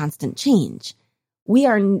one of constant change.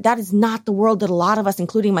 That is not the world that a lot of us,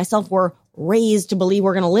 including myself, were raised to believe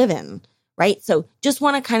we're going to live in, right? So just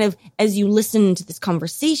want to kind of, as you listen to this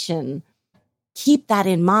conversation, keep that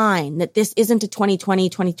in mind, that this isn't a 2020,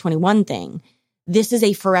 2021 thing. This is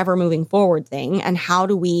a forever moving forward thing. And how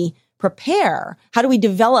do we prepare? How do we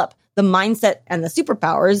develop the mindset and the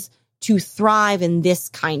superpowers to thrive in this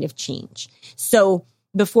kind of change? So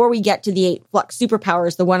before we get to the 8 flux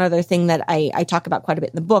superpowers, the one other thing that I talk about quite a bit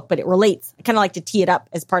in the book, but it relates, I kind of like to tee it up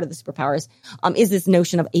as part of the superpowers, is this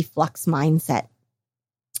notion of a flux mindset.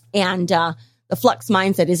 And the flux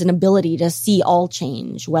mindset is an ability to see all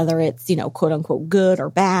change, whether it's, quote unquote, good or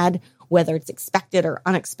bad, whether it's expected or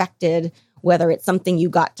unexpected, whether it's something you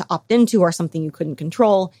got to opt into or something you couldn't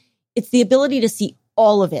control. It's the ability to see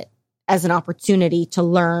all of it as an opportunity to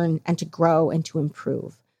learn and to grow and to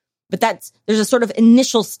improve. But there's a sort of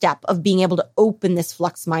initial step of being able to open this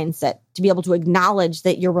flux mindset, to be able to acknowledge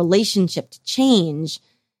that your relationship to change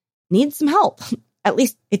needs some help. At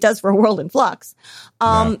least it does for a world in flux.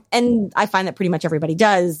 And I find that pretty much everybody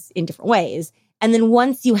does in different ways. And then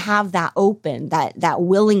once you have that open, that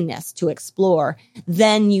willingness to explore,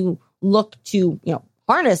 then you look to,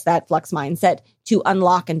 harness that flux mindset to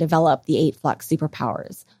unlock and develop the 8 flux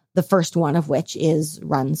superpowers. The first one of which is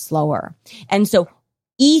run slower. And so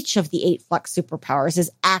each of the 8 flux superpowers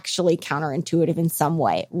is actually counterintuitive in some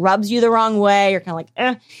way. It rubs you the wrong way. You're kind of like,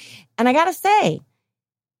 eh. And I got to say,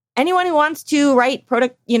 anyone who wants to write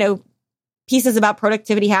pieces about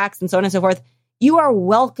productivity hacks and so on and so forth, you are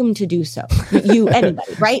welcome to do so.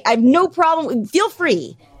 Anybody, right? I have no problem. Feel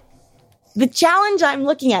free. The challenge I'm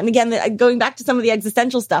looking at, and again, going back to some of the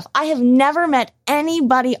existential stuff, I have never met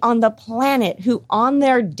anybody on the planet who on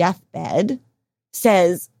their deathbed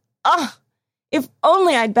says, if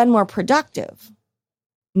only I'd been more productive.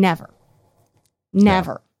 Never.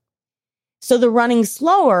 Yeah. So the running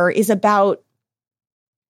slower is about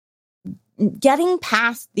getting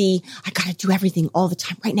past I got to do everything all the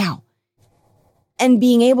time right now, and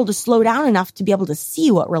being able to slow down enough to be able to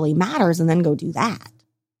see what really matters and then go do that.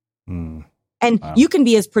 And you can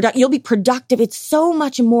be you'll be productive. It's so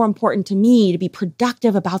much more important to me to be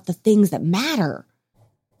productive about the things that matter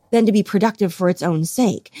than to be productive for its own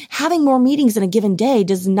sake. Having more meetings in a given day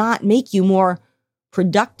does not make you more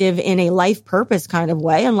productive in a life purpose kind of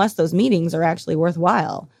way, unless those meetings are actually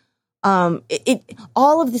worthwhile.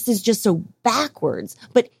 All of this is just so backwards.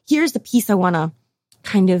 But here's the piece I want to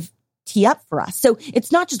kind of tee up for us. So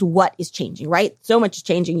it's not just what is changing, right? So much is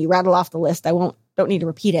changing. You rattle off the list. Don't need to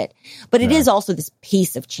repeat it. But it is also this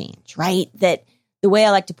pace of change, right? That the way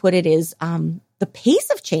I like to put it is the pace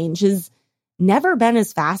of change has never been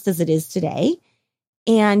as fast as it is today.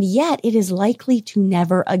 And yet it is likely to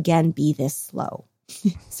never again be this slow.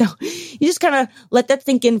 So you just kind of let that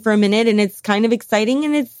sink in for a minute, and it's kind of exciting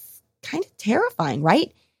and it's kind of terrifying,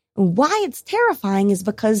 right? And why it's terrifying is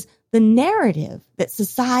because the narrative that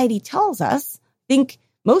society tells us, I think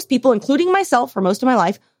most people, including myself for most of my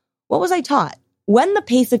life, what was I taught? When the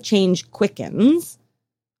pace of change quickens,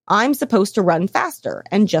 I'm supposed to run faster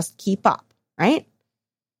and just keep up, right?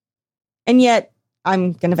 And yet,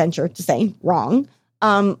 I'm going to venture to say wrong.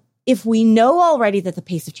 If we know already that the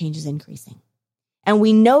pace of change is increasing, and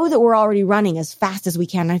we know that we're already running as fast as we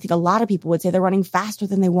can, and I think a lot of people would say they're running faster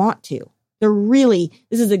than they want to.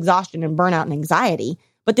 This is exhaustion and burnout and anxiety,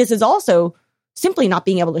 but this is also simply not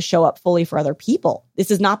being able to show up fully for other people.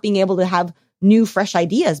 This is not being able to have new, fresh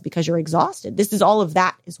ideas because you're exhausted. This is all of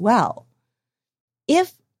that as well.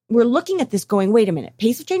 If we're looking at this going, wait a minute,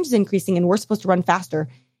 pace of change is increasing and we're supposed to run faster.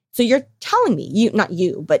 So you're telling me, not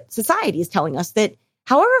you, but society is telling us that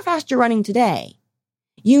however fast you're running today,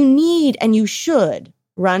 you need and you should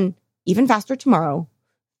run even faster tomorrow,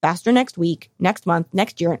 faster next week, next month,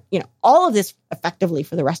 next year, all of this effectively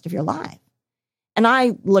for the rest of your life. And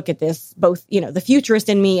I look at this, both, the futurist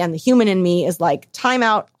in me and the human in me is like, time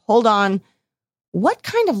out, hold on. What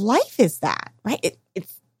kind of life is that, right?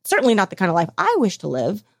 It's certainly not the kind of life I wish to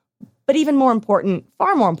live, but even more important,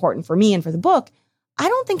 far more important for me and for the book, I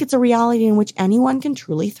don't think it's a reality in which anyone can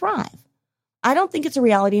truly thrive. I don't think it's a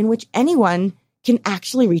reality in which anyone can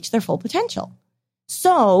actually reach their full potential.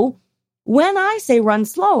 So when I say run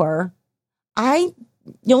slower,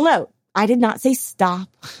 you'll note, I did not say stop.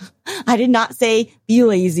 I did not say be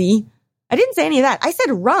lazy. I didn't say any of that. I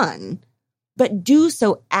said run, but do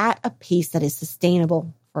so at a pace that is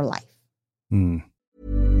sustainable for life.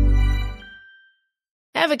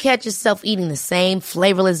 Ever catch yourself eating the same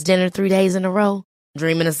flavorless dinner 3 days in a row?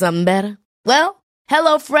 Dreaming of something better? Well,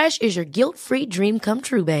 HelloFresh is your guilt-free dream come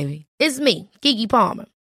true, baby. It's me, Keke Palmer.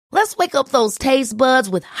 Let's wake up those taste buds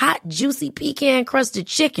with hot, juicy pecan-crusted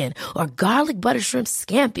chicken or garlic butter shrimp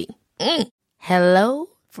scampi. Hello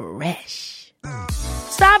Fresh.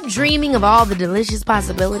 Stop dreaming of all the delicious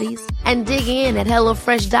possibilities and dig in at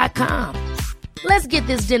HelloFresh.com. Let's get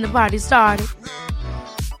this dinner party started.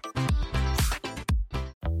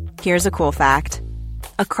 Here's a cool fact.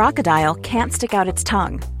 A crocodile can't stick out its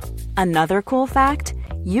tongue. Another cool fact,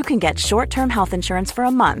 you can get short-term health insurance for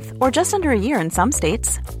a month or just under a year in some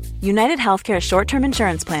states. United Healthcare short-term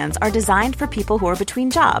insurance plans are designed for people who are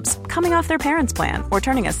between jobs, coming off their parents' plan, or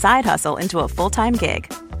turning a side hustle into a full-time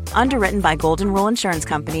gig. Underwritten by Golden Rule Insurance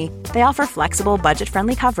Company, they offer flexible,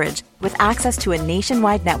 budget-friendly coverage with access to a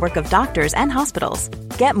nationwide network of doctors and hospitals.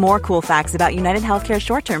 Get more cool facts about United Healthcare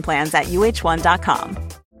short-term plans at UH1.com.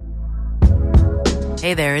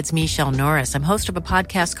 Hey there, it's Michelle Norris. I'm host of a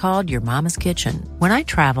podcast called Your Mama's Kitchen. When I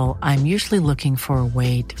travel, I'm usually looking for a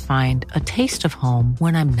way to find a taste of home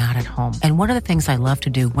when I'm not at home. And one of the things I love to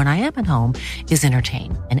do when I am at home is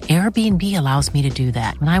entertain. And Airbnb allows me to do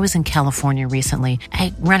that. When I was in California recently,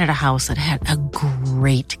 I rented a house that had a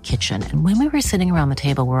great kitchen. And when we were sitting around the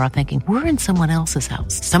table, we were all thinking, we're in someone else's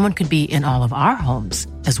house. Someone could be in all of our homes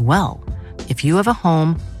as well. If you have a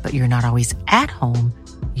home, but you're not always at home,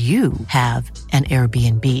 you have an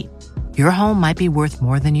Airbnb. Your home might be worth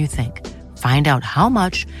more than you think. Find out how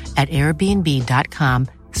much at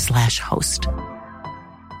airbnb.com/host.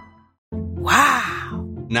 Wow.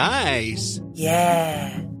 Nice.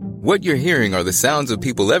 Yeah. What you're hearing are the sounds of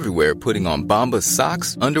people everywhere putting on Bombas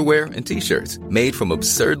socks, underwear, and T-shirts made from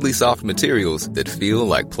absurdly soft materials that feel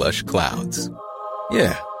like plush clouds.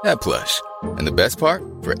 Yeah, that plush. And the best part?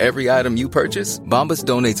 For every item you purchase, Bombas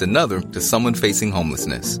donates another to someone facing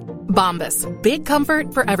homelessness. Bombas. Big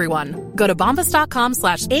comfort for everyone. Go to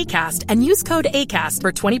bombas.com/ACAST and use code ACAST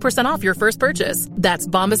for 20% off your first purchase. That's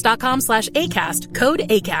bombas.com/ACAST. Code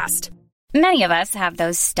ACAST. Many of us have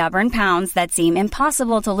those stubborn pounds that seem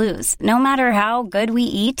impossible to lose, no matter how good we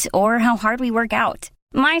eat or how hard we work out.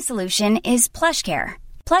 My solution is PlushCare.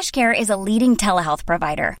 PlushCare is a leading telehealth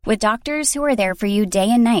provider with doctors who are there for you day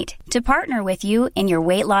and night to partner with you in your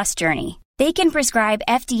weight loss journey. They can prescribe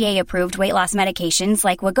FDA-approved weight loss medications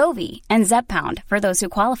like Wegovy and Zepbound for those who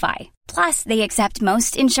qualify. Plus, they accept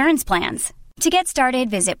most insurance plans. To get started,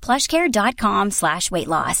 visit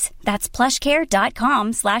plushcare.com/weightloss. That's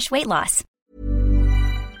plushcare.com/weightloss.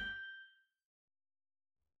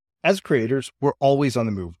 As creators, we're always on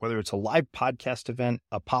the move. Whether it's a live podcast event,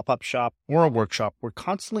 a pop-up shop, or a workshop, we're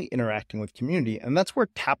constantly interacting with community, and that's where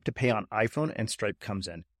Tap to Pay on iPhone and Stripe comes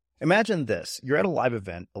in. Imagine this. You're at a live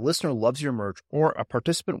event, a listener loves your merch, or a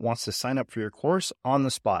participant wants to sign up for your course on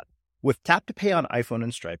the spot. With Tap to Pay on iPhone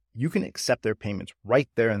and Stripe, you can accept their payments right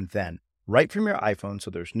there and then, right from your iPhone,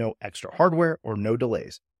 so there's no extra hardware or no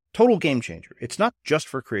delays. Total game changer. It's not just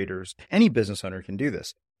for creators. Any business owner can do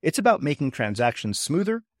this. It's about making transactions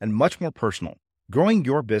smoother and much more personal, growing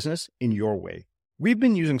your business in your way. We've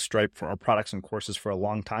been using Stripe for our products and courses for a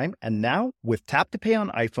long time, and now with Tap to Pay on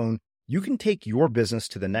iPhone, you can take your business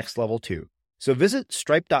to the next level too. So visit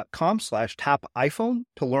stripe.com/tapiphone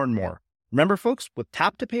to learn more. Remember, folks, with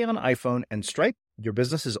Tap to Pay on iPhone and Stripe, your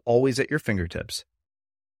business is always at your fingertips.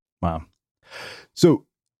 Wow. So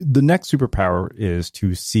the next superpower is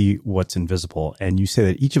to see what's invisible. And you say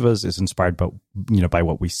that each of us is inspired by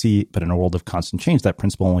what we see, but in a world of constant change, that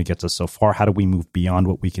principle only gets us so far. How do we move beyond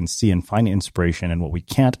what we can see and find inspiration in what we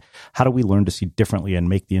can't? How do we learn to see differently and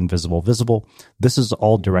make the invisible visible? This is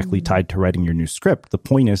all directly tied to writing your new script. The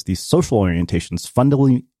point is these social orientations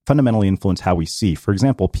fundamentally influence how we see. For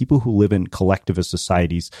example, people who live in collectivist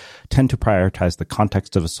societies tend to prioritize the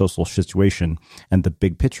context of a social situation and the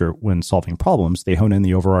big picture when solving problems. They hone in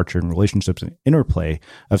the overarching relationships and interplay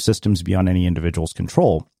of systems beyond any individual's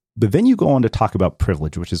control. But then you go on to talk about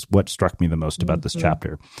privilege, which is what struck me the most about this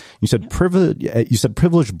chapter. You said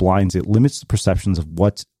privilege blinds. It limits the perceptions of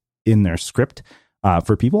what's in their script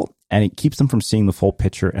for people, and it keeps them from seeing the full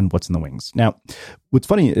picture and what's in the wings. Now, what's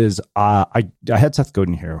funny is I had Seth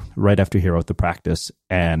Godin here right after he wrote The Practice,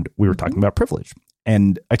 and we were talking about privilege.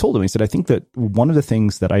 And I told him, I said, I think that one of the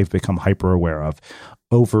things that I've become hyper aware of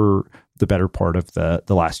over the better part of the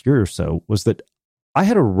last year or so was that I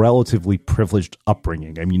had a relatively privileged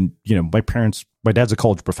upbringing. I mean, my dad's a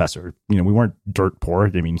college professor. We weren't dirt poor.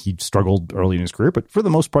 I mean, he struggled early in his career, but for the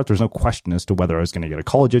most part, there's no question as to whether I was going to get a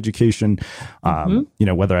college education,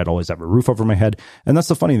 whether I'd always have a roof over my head. And that's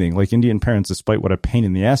the funny thing, like Indian parents, despite what a pain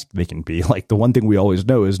in the ass they can be, like the one thing we always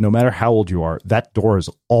know is no matter how old you are, that door is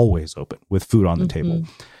always open with food on the table.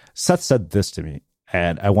 Seth said this to me,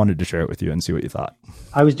 and I wanted to share it with you and see what you thought.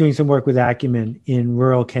 I was doing some work with Acumen in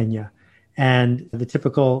rural Kenya. And the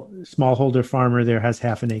typical smallholder farmer there has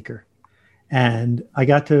half an acre. And I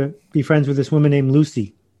got to be friends with this woman named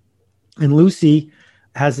Lucy. And Lucy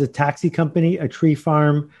has a taxi company, a tree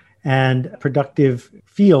farm, and a productive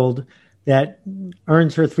field that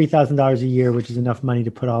earns her $3,000 a year, which is enough money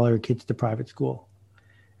to put all her kids to private school.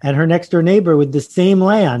 And her next door neighbor with the same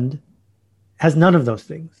land has none of those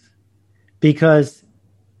things. Because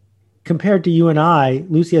compared to you and I,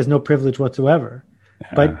 Lucy has no privilege whatsoever.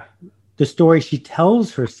 But the story she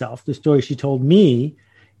tells herself, the story she told me,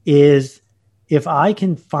 is if I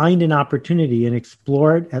can find an opportunity and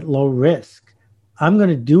explore it at low risk, I'm going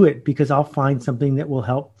to do it because I'll find something that will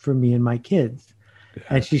help for me and my kids. Yeah.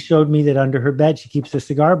 And she showed me that under her bed, she keeps a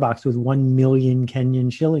cigar box with 1 million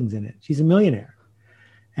Kenyan shillings in it. She's a millionaire.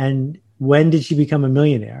 And when did she become a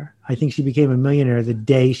millionaire? I think she became a millionaire the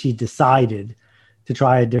day she decided to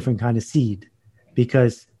try a different kind of seed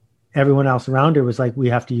because everyone else around her was like, we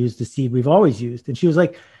have to use the seed we've always used. And she was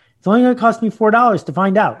like, it's only going to cost me $4 to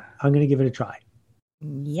find out. I'm going to give it a try.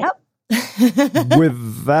 Yep.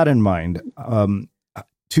 With that in mind,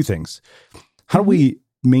 two things. How do we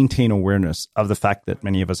maintain awareness of the fact that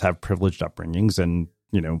many of us have privileged upbringings and,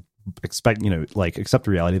 accept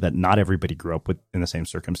the reality that not everybody grew up in the same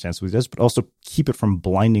circumstance we did, but also keep it from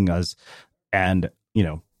blinding us and,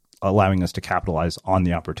 allowing us to capitalize on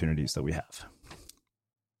the opportunities that we have?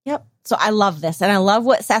 Yep. So I love this. And I love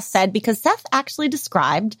what Seth said because Seth actually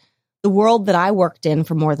described the world that I worked in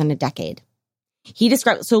for more than a decade. He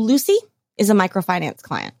described, so Lucy is a microfinance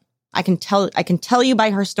client. I can tell you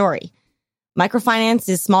by her story. Microfinance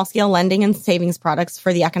is small scale lending and savings products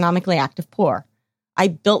for the economically active poor. I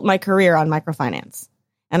built my career on microfinance.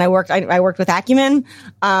 And I worked with Acumen,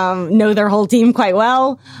 know their whole team quite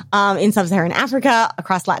well, in sub-Saharan Africa,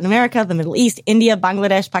 across Latin America, the Middle East, India,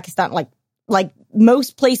 Bangladesh, Pakistan, like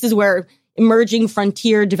most places where emerging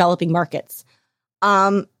frontier developing markets.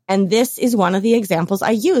 And this is one of the examples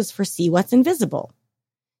I use for See What's Invisible.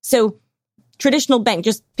 So traditional bank,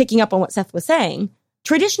 just picking up on what Seth was saying,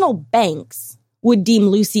 traditional banks would deem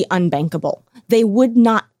Lucy unbankable. They would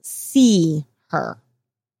not see her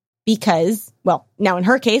because, well, now in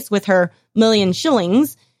her case, with her million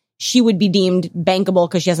shillings, she would be deemed bankable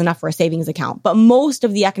because she has enough for a savings account. But most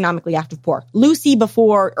of the economically active poor, Lucy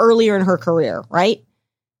earlier in her career, right?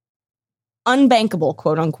 Unbankable,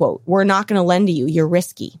 quote unquote. We're not going to lend to you. You're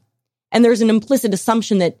risky. And there's an implicit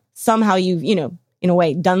assumption that somehow you've, in a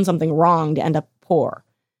way, done something wrong to end up poor.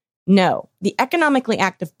 No, the economically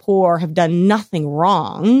active poor have done nothing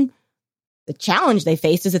wrong. The challenge they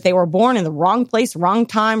faced is that they were born in the wrong place, wrong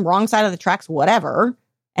time, wrong side of the tracks, whatever.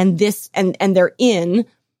 And they're in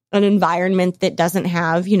an environment that doesn't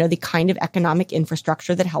have, the kind of economic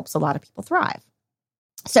infrastructure that helps a lot of people thrive.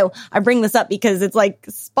 So I bring this up because it's like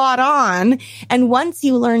spot on. And once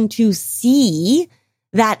you learn to see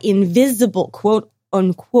that invisible, quote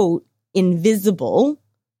unquote, invisible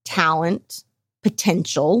talent,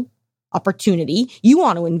 potential, opportunity, you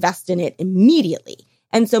want to invest in it immediately.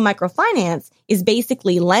 And so microfinance is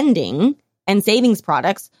basically lending and savings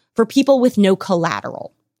products for people with no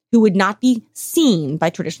collateral who would not be seen by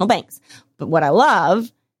traditional banks. But what I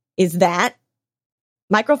love is that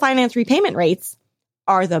microfinance repayment rates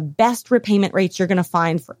are the best repayment rates you're going to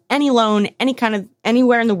find for any loan,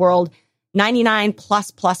 anywhere in the world,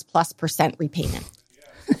 99+% repayment.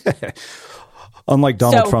 Unlike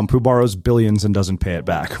Donald Trump, who borrows billions and doesn't pay it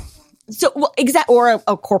back. So, or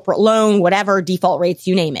a corporate loan, whatever, default rates,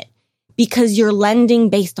 you name it. Because you're lending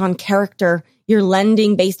based on character, you're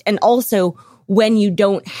lending based, and also when you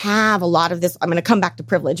don't have a lot of this, I'm going to come back to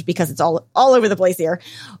privilege because it's all over the place here.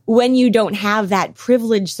 When you don't have that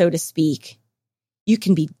privilege, so to speak, you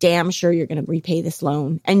can be damn sure you're going to repay this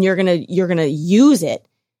loan and you're going to use it.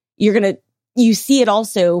 You see it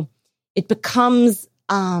also, it becomes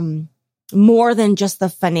more than just the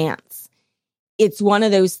finance. It's one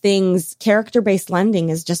of those things, character-based lending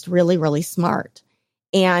is just really, really smart.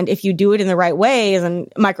 And if you do it in the right ways,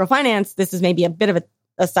 and microfinance, this is maybe a bit of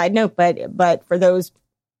a side note, but for those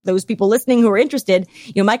people listening who are interested,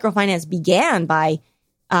 microfinance began by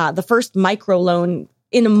the first microloan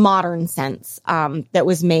in a modern sense that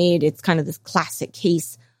was made. It's kind of this classic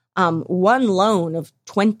case. One loan of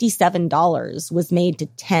 $27 was made to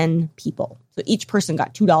 10 people. So each person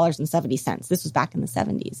got $2.70. This was back in the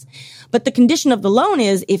 70s. But the condition of the loan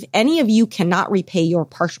is if any of you cannot repay your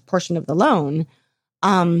portion of the loan,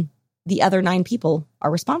 the other 9 people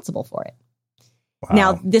are responsible for it. Wow.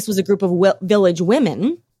 Now, this was a group of village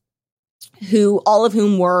women all of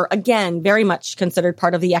whom were, again, very much considered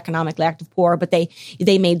part of the economically active poor, but they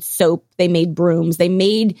made soap, they made brooms, they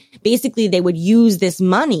would use this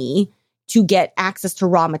money to get access to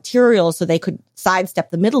raw materials so they could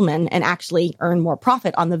sidestep the middlemen and actually earn more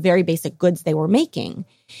profit on the very basic goods they were making.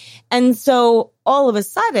 And so all of a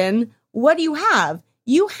sudden, what do you have?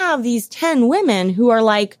 You have these 10 women who are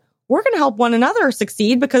like, we're going to help one another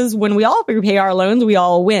succeed because when we all repay our loans, we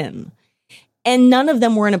all win. And none of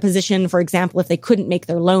them were in a position, for example, if they couldn't make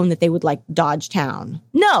their loan, that they would dodge town.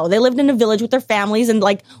 No, they lived in a village with their families and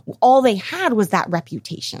all they had was that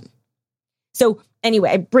reputation. So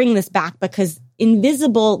anyway, I bring this back because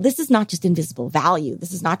this is not just invisible value.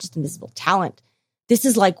 This is not just invisible talent. This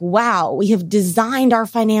is wow, we have designed our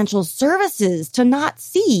financial services to not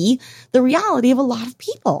see the reality of a lot of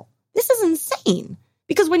people. This is insane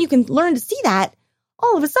because when you can learn to see that,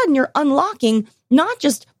 all of a sudden you're unlocking not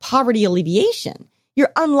just poverty alleviation,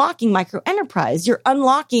 you're unlocking micro enterprise, you're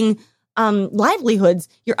unlocking livelihoods,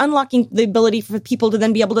 you're unlocking the ability for people to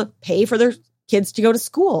then be able to pay for their kids to go to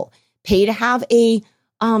school, pay to have a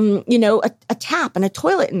tap and a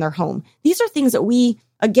toilet in their home. These are things that we,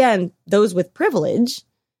 again, those with privilege,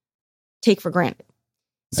 take for granted.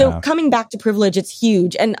 So coming back to privilege, it's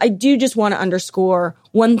huge. And I do just want to underscore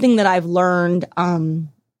one thing that I've learned. I'll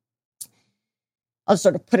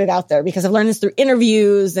sort of put it out there because I've learned this through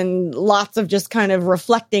interviews and lots of just kind of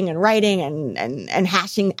reflecting and writing and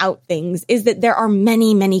hashing out things, is that there are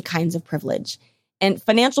many, many kinds of privilege. And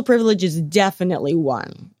financial privilege is definitely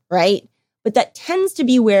one, right? But that tends to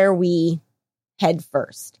be where we head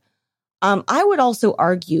first. I would also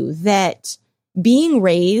argue that being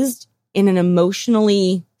raised in an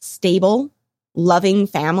emotionally stable, loving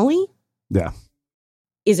family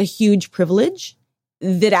is a huge privilege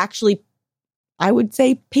that actually, I would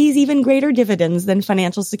say, pays even greater dividends than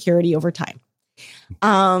financial security over time.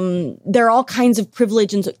 There are all kinds of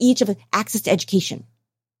privilege, and so each of it, access to education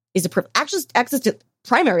is a privilege. Access to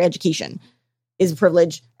primary education is a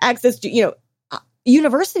privilege. Access to,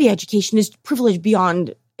 university education is privilege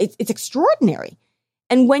beyond, it's extraordinary.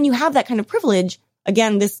 And when you have that kind of privilege,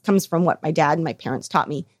 again, this comes from what my dad and my parents taught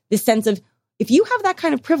me, this sense of, if you have that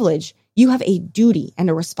kind of privilege, you have a duty and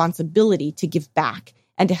a responsibility to give back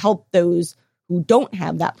and to help those who don't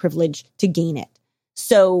have that privilege to gain it.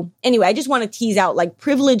 So anyway, I just want to tease out, like,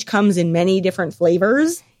 privilege comes in many different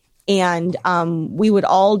flavors, and we would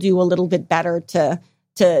all do a little bit better to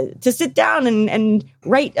sit down and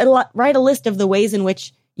write a list of the ways in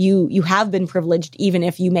which you have been privileged, even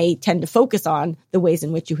if you may tend to focus on the ways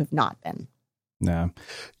in which you have not been. Yeah.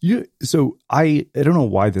 So I don't know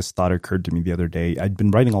why this thought occurred to me the other day. I'd been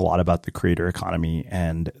writing a lot about the creator economy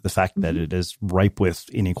and the fact that it is ripe with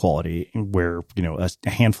inequality, where, a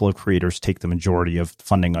handful of creators take the majority of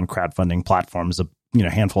funding on crowdfunding platforms. A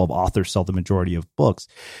handful of authors sell the majority of books.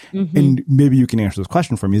 Mm-hmm. And maybe you can answer this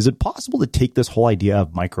question for me. Is it possible to take this whole idea of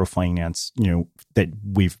microfinance, that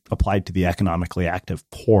we've applied to the economically active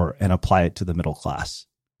poor, and apply it to the middle class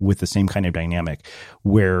with the same kind of dynamic,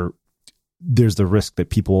 where there's the risk that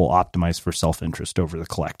people will optimize for self-interest over the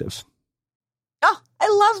collective? Oh, I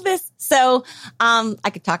love this. So I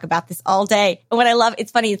could talk about this all day. And what I love,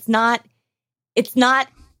 it's funny, it's not,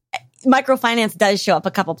 microfinance does show up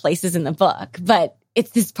a couple places in the book, but it's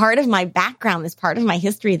this part of my background, this part of my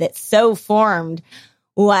history that so formed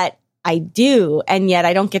what I do. And yet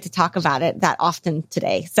I don't get to talk about it that often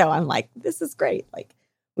today. So I'm like, this is great. Like,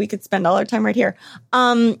 we could spend all our time right here.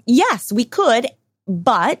 Yes, we could.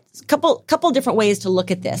 But a couple different ways to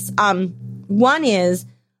look at this. One is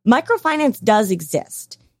microfinance does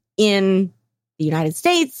exist in the United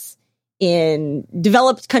States, in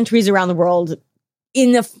developed countries around the world,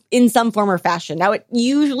 in some form or fashion. Now, it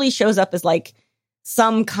usually shows up as like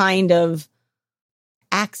some kind of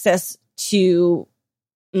access to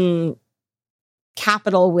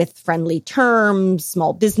capital with friendly terms,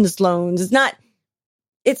 small business loans.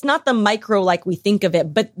 It's not the micro like we think of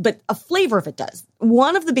it, but a flavor of it does.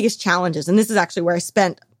 One of the biggest challenges, and this is actually where I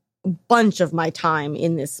spent a bunch of my time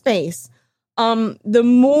in this space, there's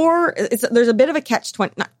a bit of a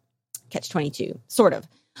catch-22, sort of.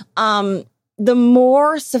 The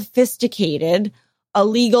more sophisticated a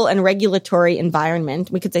legal and regulatory environment,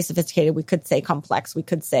 we could say sophisticated, we could say complex, we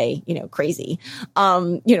could say, crazy,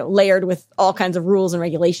 layered with all kinds of rules and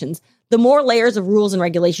regulations. The more layers of rules and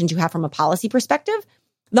regulations you have from a policy perspective,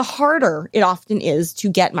 the harder it often is to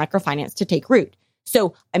get microfinance to take root.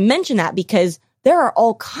 So I mention that because there are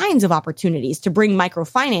all kinds of opportunities to bring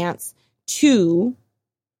microfinance to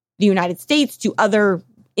the United States, to other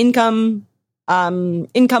income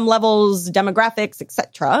levels, demographics,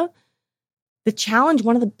 etc. The challenge,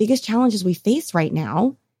 one of the biggest challenges we face right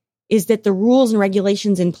now, is that the rules and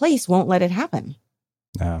regulations in place won't let it happen.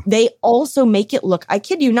 They also make it look, I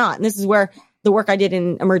kid you not, and this is where the work I did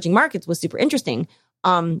in emerging markets was super interesting.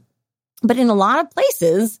 But in a lot of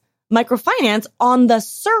places, microfinance on the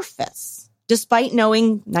surface, despite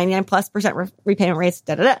knowing 99+% repayment rates,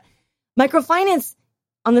 microfinance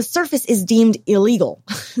on the surface is deemed illegal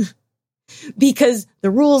because the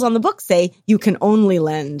rules on the book say you can only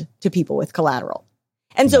lend to people with collateral.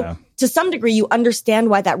 And so to some degree, you understand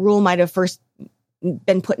why that rule might have first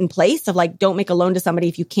been put in place of like, don't make a loan to somebody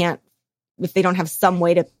if they don't have some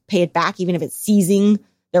way to pay it back, even if it's seizing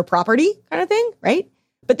their property kind of thing, right?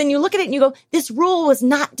 But then you look at it and you go, this rule was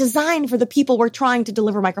not designed for the people we're trying to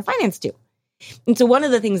deliver microfinance to. And so one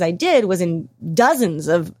of the things I did was in dozens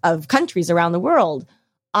of countries around the world,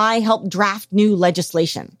 I helped draft new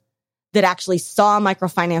legislation that actually saw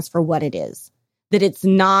microfinance for what it is, that it's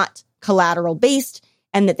not collateral based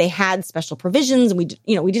and that they had special provisions. And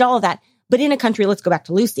we did all of that. But in a country, let's go back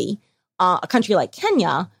to Lucy, a country like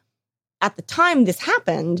Kenya, at the time this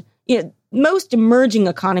happened, most emerging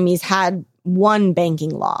economies had one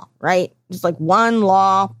banking law, right? Just like one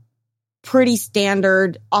law, pretty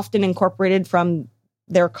standard, often incorporated from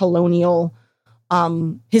their colonial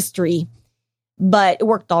history, but it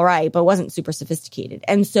worked all right, but it wasn't super sophisticated.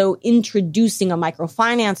 And so introducing a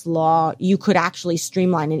microfinance law, you could actually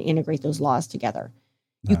streamline and integrate those laws together.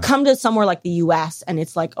 You come to somewhere like the US and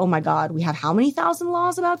it's like, oh my God, we have how many thousand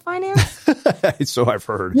laws about finance? So I've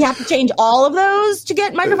heard. You have to change all of those to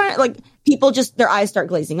get microfinance. Like people just, their eyes start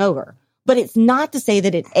glazing over. But it's not to say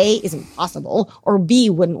that it A, isn't possible, or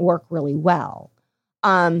B, wouldn't work really well.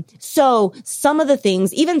 So some of the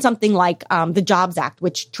things, even something like the Jobs Act,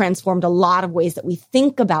 which transformed a lot of ways that we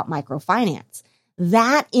think about microfinance,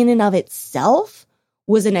 that in and of itself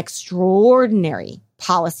was an extraordinary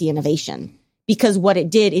policy innovation. Because what it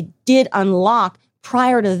did unlock.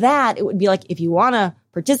 Prior to that, it would be like, if you want to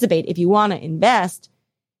participate, if you want to invest,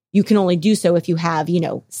 you can only do so if you have,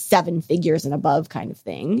 7 figures and above kind of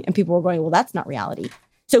thing. And people were going, well, that's not reality.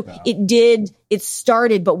 So it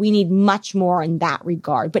started, but we need much more in that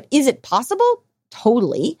regard. But is it possible?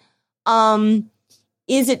 Totally.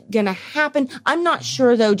 Is it going to happen? I'm not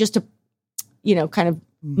sure, though, just to, kind of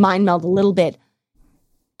mind meld a little bit.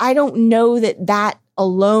 I don't know that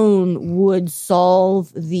alone would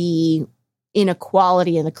solve the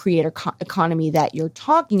inequality in the creator economy that you're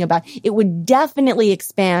talking about. It would definitely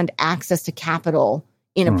expand access to capital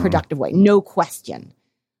in a productive way, no question.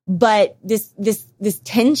 But this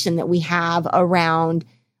tension that we have around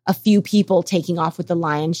a few people taking off with the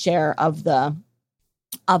lion's share of the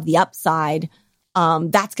upside,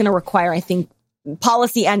 that's going to require, I think,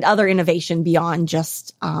 policy and other innovation beyond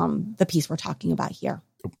just the piece we're talking about here.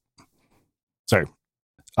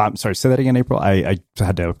 Sorry, say that again, April. I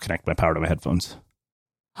had to connect my power to my headphones.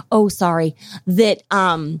 Oh, sorry. That,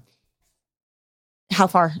 how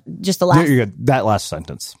far? Just the last? You're good. That last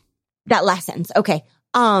sentence. That last sentence. Okay.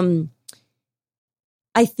 I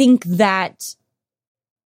think that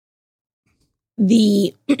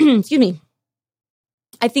excuse me.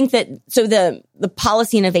 I think that, so the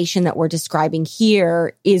policy innovation that we're describing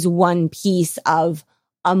here is one piece of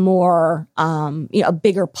a more, a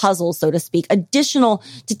bigger puzzle, so to speak, additional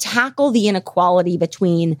to tackle the inequality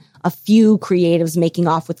between a few creatives making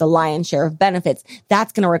off with the lion's share of benefits.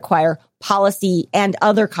 That's going to require policy and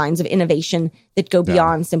other kinds of innovation that go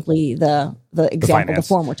beyond simply the example, the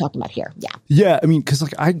form we're talking about here. Yeah. Yeah. I mean,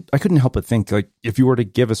 because I couldn't help but think, like, if you were to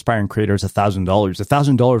give aspiring creators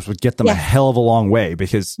 $1,000 would get them a hell of a long way,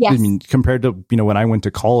 because I mean, compared to, when I went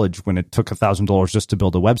to college, when it took $1,000 just to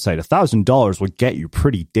build a website, $1,000 would get you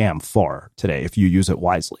pretty damn far today if you use it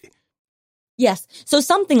wisely. Yes. So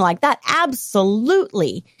something like that.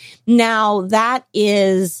 Absolutely. Now that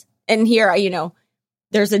is, and here,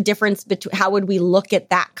 there's a difference between how would we look at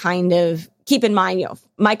that kind of, keep in mind,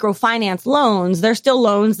 microfinance loans, they're still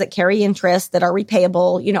loans that carry interest, that are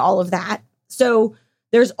repayable, all of that. So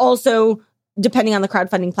there's also, depending on the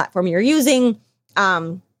crowdfunding platform you're using,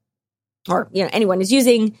 or, anyone is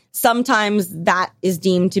using, sometimes that is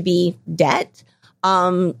deemed to be debt.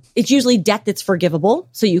 It's usually debt that's forgivable.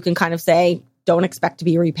 So you can kind of say, don't expect to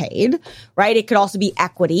be repaid, right? It could also be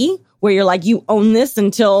equity, where you're like, you own this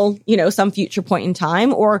until, some future point in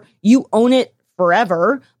time, or you own it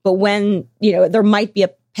forever. But when, there might be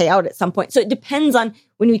a payout at some point. So it depends on,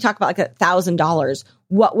 when we talk about like $1,000,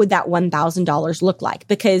 what would that $1,000 look like?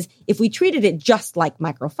 Because if we treated it just like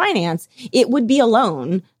microfinance, it would be a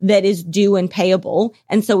loan that is due and payable.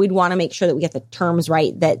 And so we'd want to make sure that we get the terms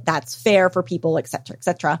right, that that's fair for people, et cetera, et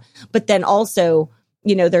cetera. But then also,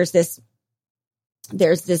 there's this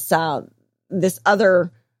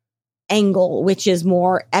other angle, which is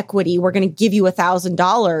more equity. We're going to give you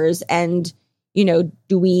 $1,000, and,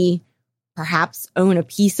 do we perhaps own a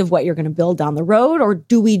piece of what you're going to build down the road? Or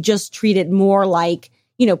do we just treat it more like,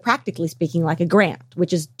 practically speaking, like a grant,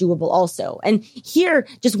 which is doable also? And here,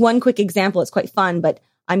 just one quick example. It's quite fun, but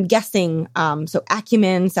I'm guessing, so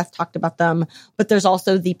Acumen, Seth talked about them, but there's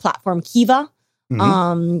also the platform Kiva.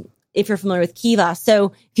 If you're familiar with Kiva.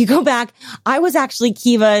 So if you go back, I was actually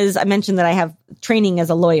Kiva's, I mentioned that I have training as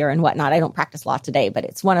a lawyer and whatnot. I don't practice law today, but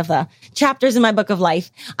it's one of the chapters in my book of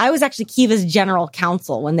life. I was actually Kiva's general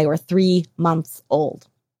counsel when they were 3 months old.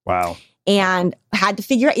 Wow. And had to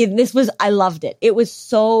figure out, I loved it. It was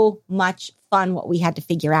so much fun what we had to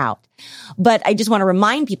figure out. But I just want to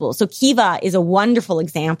remind people, so Kiva is a wonderful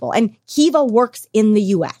example, and Kiva works in the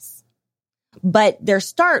US. But their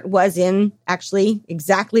start was in actually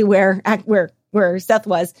exactly where Seth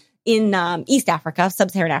was, in East Africa,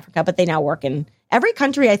 Sub-Saharan Africa, but they now work in every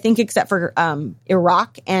country, I think, except for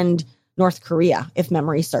Iraq and North Korea, if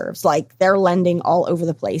memory serves. Like, they're lending all over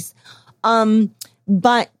the place.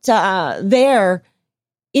 But there,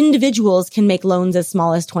 individuals can make loans as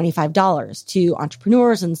small as $25 to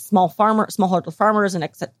entrepreneurs and smallholder farmers and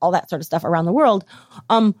all that sort of stuff around the world.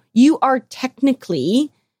 You are technically,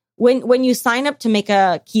 when you sign up to make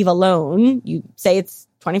a Kiva loan, you say it's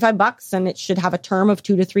 $25 and it should have a term of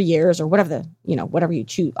 2 to 3 years or whatever you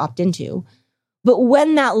choose, opt into. But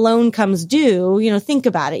when that loan comes due, think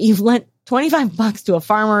about it. You've lent $25 to a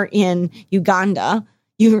farmer in Uganda.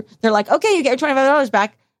 They're like, okay, you get your $25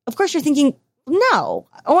 back. Of course, you're thinking, no,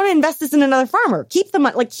 I want to invest this in another farmer. Keep the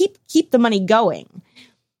money, keep the money going.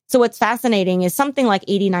 So what's fascinating is something like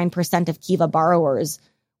 89% of Kiva borrowers,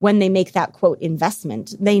 when they make that quote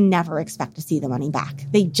investment, they never expect to see the money back.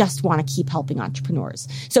 They just want to keep helping entrepreneurs.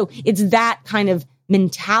 So it's that kind of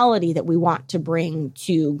mentality that we want to bring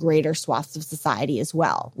to greater swaths of society as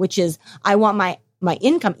well, which is I want my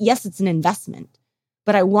income. Yes, it's an investment,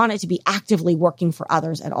 but I want it to be actively working for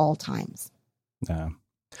others at all times. Yeah.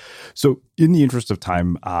 So in the interest of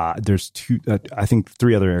time, there's three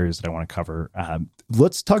other areas that I want to cover.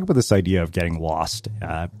 Let's talk about this idea of getting lost,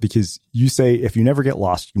 because you say if you never get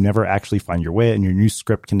lost, you never actually find your way and your new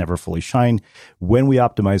script can never fully shine. When we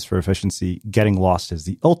optimize for efficiency, getting lost is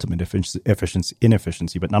the ultimate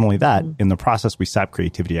inefficiency. But not only that, in the process, we sap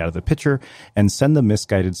creativity out of the picture and send the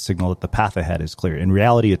misguided signal that the path ahead is clear. In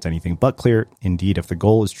reality, it's anything but clear. Indeed, if the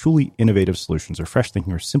goal is truly innovative solutions or fresh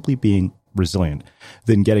thinking or simply being resilient,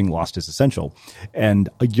 then getting lost is essential. And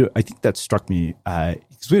I think that struck me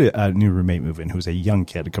because we had a new roommate move in who was a young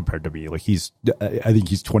kid compared to me. Like I think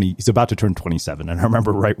he's 20, he's about to turn 27. And I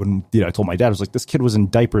remember right when I told my dad, I was like, this kid was in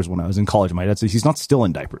diapers when I was in college. And my dad said, he's not still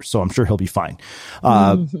in diapers, so I'm sure he'll be fine.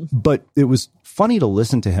 But it was funny to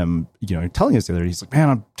listen to him, telling us the other day, he's like, man,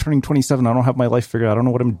 I'm turning 27. I don't have my life figured out. I don't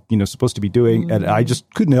know what I'm, supposed to be doing. And I just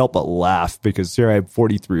couldn't help but laugh because here I am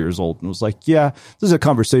 43 years old and was like, yeah, this is a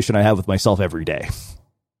conversation I have with myself every day.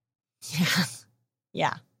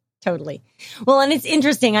 Yeah, totally. Well, and it's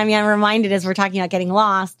interesting. I mean, I'm reminded as we're talking about getting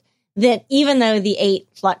lost that even though the 8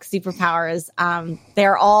 Flux superpowers,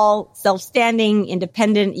 they're all self-standing,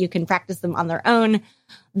 independent, you can practice them on their own.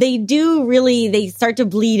 They start to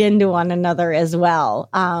bleed into one another as well.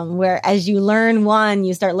 Where as you learn one,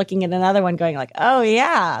 you start looking at another one going like, oh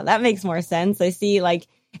yeah, that makes more sense. I see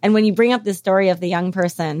and when you bring up the story of the young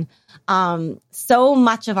person, so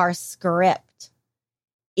much of our script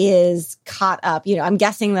is caught up. I'm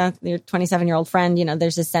guessing that your 27-year-old friend,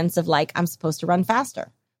 there's a sense of like, I'm supposed to run faster,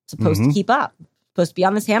 supposed to keep up, supposed to be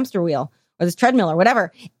on this hamster wheel or this treadmill or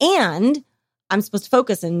whatever. And I'm supposed to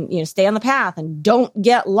focus and, stay on the path and don't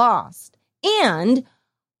get lost. And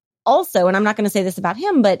also, and I'm not going to say this about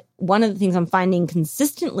him, but one of the things I'm finding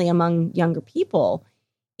consistently among younger people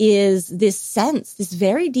is this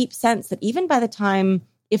very deep sense that even by the time,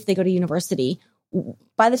 if they go to university,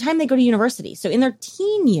 so in their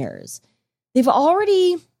teen years, they've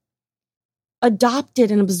already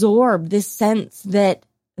adopted and absorbed this sense that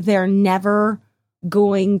they're never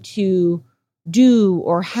going to do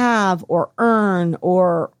or have or earn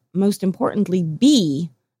or, most importantly, be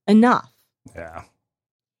enough. Yeah.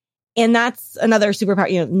 And that's another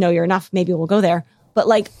superpower, know you're enough. Maybe we'll go there. But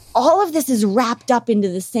all of this is wrapped up into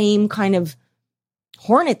the same kind of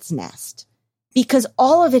hornet's nest because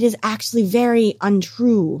all of it is actually very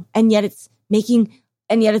untrue. And yet it's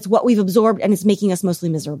what we've absorbed and it's making us mostly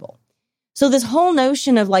miserable. So this whole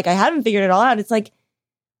notion of I haven't figured it all out. It's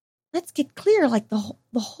let's get clear. The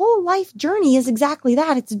whole life journey is exactly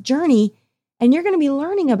that. It's a journey and you're going to be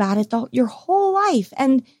learning about it your whole life.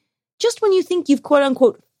 And just when you think you've quote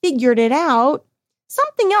unquote figured it out,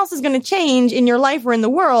 something else is going to change in your life or in the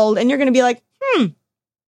world. And you're going to be like, I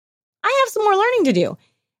have some more learning to do.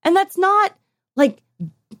 And that's not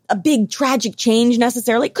a big tragic change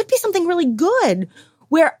necessarily. It could be something really good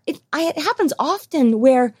where it happens often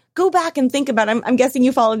where go back and think about, I'm guessing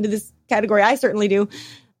you fall into this category. I certainly do.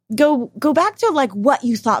 Go back to what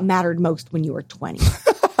you thought mattered most when you were 20.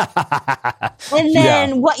 And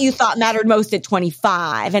then what you thought mattered most at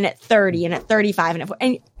 25 and at 30 and at 35 and at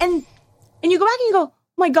 40. And you go back and you go, oh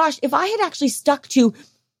my gosh, if I had actually stuck to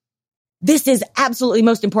this is absolutely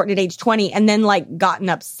most important at age 20 and then gotten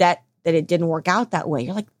upset that it didn't work out that way.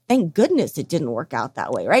 You're like, thank goodness it didn't work out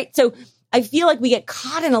that way, right? So I feel like we get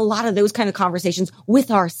caught in a lot of those kind of conversations with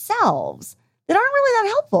ourselves that aren't really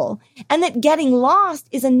that helpful. And that getting lost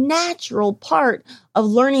is a natural part of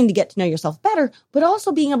learning to get to know yourself better, but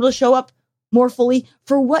also being able to show up more fully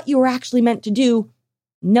for what you were actually meant to do,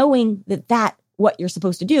 knowing that what you're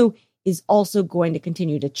supposed to do is also going to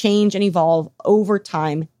continue to change and evolve over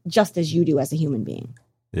time, just as you do as a human being.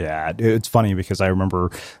 Yeah, it's funny because I remember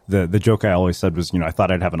the joke I always said was, I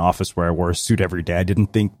thought I'd have an office where I wore a suit every day. I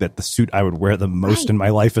didn't think that the suit I would wear the most in my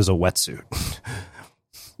life is a wetsuit.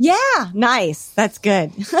 Yeah, nice. That's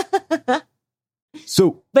good.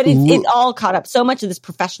 So, but it's all caught up. So much of this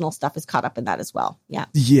professional stuff is caught up in that as well. Yeah.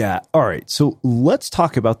 Yeah. All right. So let's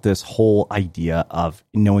talk about this whole idea of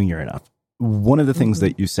knowing you're enough. One of the things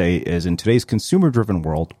that you say is, in today's consumer-driven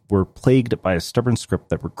world, we're plagued by a stubborn script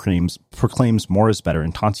that proclaims more is better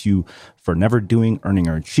and taunts you for never doing, earning,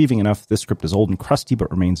 or achieving enough. This script is old and crusty, but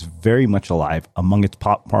remains very much alive. Among its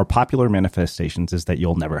more popular manifestations is that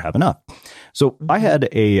you'll never have enough. So I had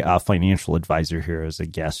a financial advisor here as a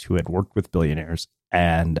guest who had worked with billionaires,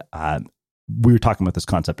 and we were talking about this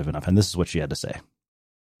concept of enough, and this is what she had to say.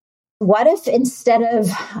 What if instead of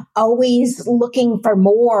always looking for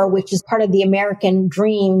more, which is part of the American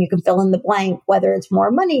dream, you can fill in the blank, whether it's more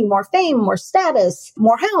money, more fame, more status,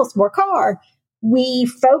 more house, more car, we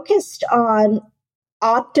focused on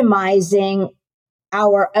optimizing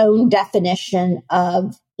our own definition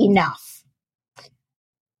of enough.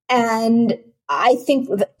 And I think,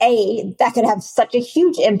 that could have such a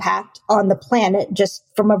huge impact on the planet just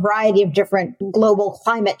from a variety of different global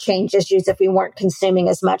climate change issues if we weren't consuming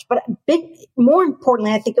as much. But more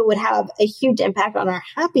importantly, I think it would have a huge impact on our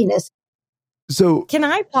happiness. So can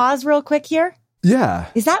I pause real quick here? Yeah.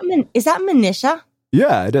 Is that Manisha?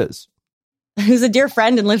 Yeah, it is. Who's a dear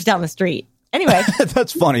friend and lives down the street. Anyway.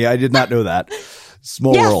 That's funny. I did not know that.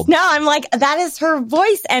 Small world. No, I'm like, that is her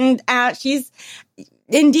voice. And she's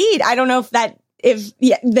indeed, I don't know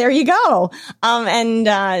there you go.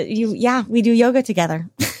 We do yoga together.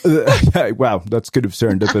 Wow, that's kind of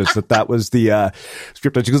serendipitous that was the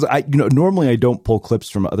script. Because normally I don't pull clips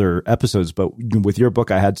from other episodes, but with your book,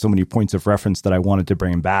 I had so many points of reference that I wanted to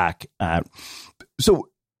bring back. So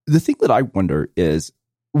the thing that I wonder is,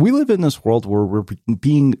 we live in this world where we're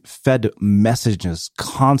being fed messages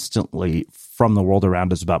constantly from the world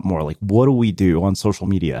around us about more. Like, what do we do on social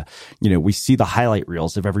media? We see the highlight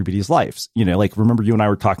reels of everybody's lives. Like, remember you and I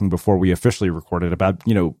were talking before we officially recorded about,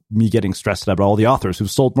 me getting stressed about all the authors who've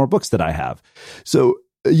sold more books than I have. So,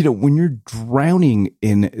 when you're drowning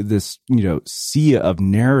in this, sea of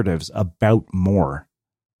narratives about more,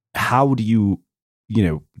 how do you,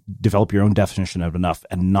 develop your own definition of enough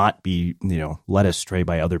and not be, led astray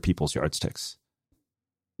by other people's yardsticks?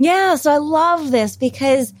 Yeah, so I love this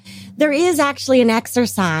because there is actually an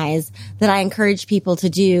exercise that I encourage people to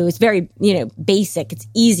do. It's very, basic. It's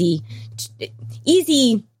easy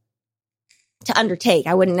to undertake.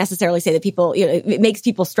 I wouldn't necessarily say that people, it makes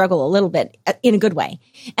people struggle a little bit in a good way.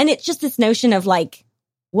 And it's just this notion of like,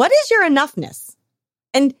 what is your enoughness?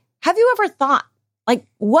 And have you ever thought, like,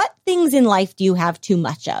 what things in life do you have too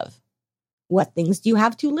much of? What things do you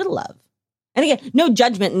have too little of? And again, no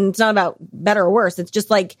judgment, and it's not about better or worse. It's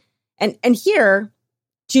just like, and here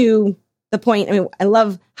to the point, I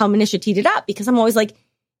love how Manisha teed it up, because I'm always like,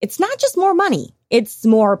 it's not just more money. It's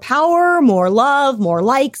more power, more love, more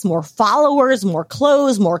likes, more followers, more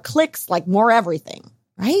clothes, more clicks, like more everything,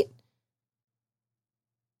 right?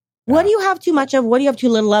 Yeah. What do you have too much of? What do you have too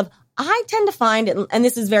little of? I tend to find, and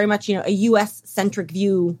this is very much, a US-centric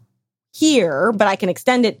view here, but I can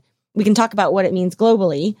extend it. We can talk about what it means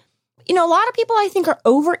globally. A lot of people, I think, are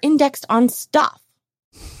over-indexed on stuff.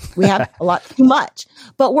 We have a lot too much,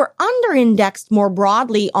 but we're under-indexed more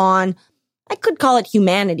broadly on, I could call it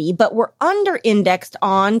humanity, but we're under-indexed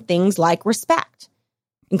on things like respect,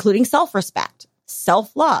 including self-respect,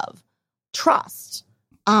 self-love, trust,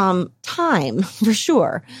 time, for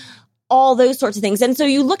sure. All those sorts of things. And so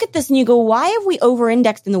you look at this and you go, why have we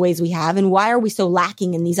over-indexed in the ways we have? And why are we so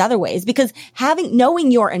lacking in these other ways? Because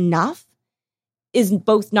knowing you're enough is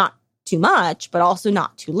both not too much, but also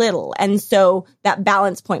not too little. And so that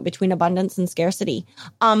balance point between abundance and scarcity.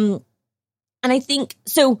 And I think,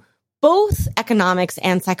 so both economics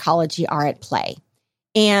and psychology are at play.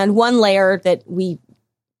 And one layer that we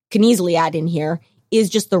can easily add in here is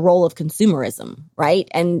just the role of consumerism, right?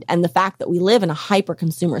 And the fact that we live in a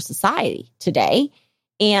hyper-consumer society today.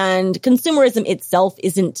 And consumerism itself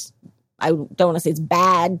isn't, I don't want to say it's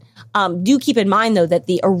bad. Do keep in mind, though, that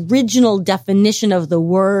the original definition of the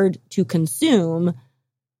word to consume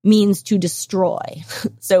means to destroy.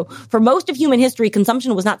 So for most of human history,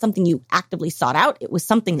 consumption was not something you actively sought out. It was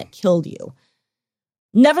something that killed you.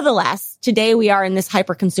 Nevertheless, today we are in this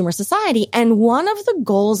hyper-consumer society, and one of the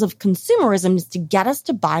goals of consumerism is to get us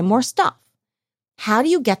to buy more stuff. How do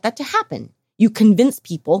you get that to happen? You convince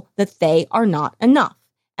people that they are not enough,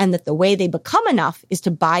 and that the way they become enough is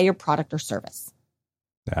to buy your product or service.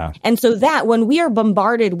 Yeah. And so that when we are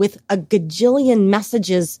bombarded with a gajillion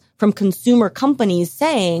messages from consumer companies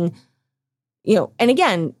saying, And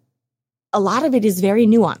again, a lot of it is very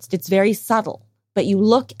nuanced. It's very subtle, but you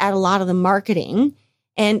look at a lot of the marketing,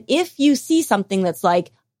 and if you see something that's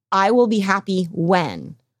like, I will be happy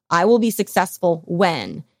when, I will be successful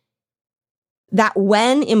when, that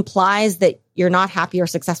when implies that you're not happy or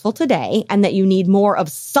successful today and that you need more of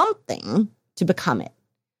something to become it,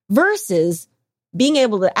 versus being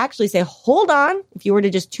able to actually say, hold on, if you were to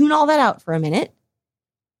just tune all that out for a minute,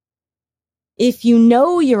 if you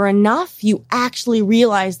know you're enough, you actually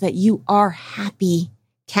realize that you are happy,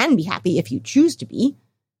 can be happy if you choose to be,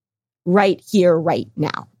 right here, right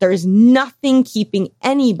now. There is nothing keeping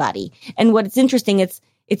anybody. And what's interesting, it's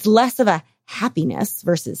less of a happiness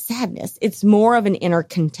versus sadness. It's more of an inner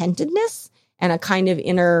contentedness and a kind of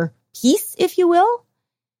inner peace, if you will,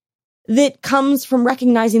 that comes from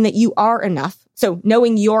recognizing that you are enough. So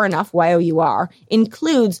knowing you're enough, Y-O-U-R,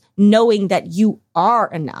 includes knowing that you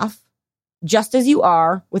are enough, just as you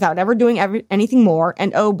are, without ever doing anything more.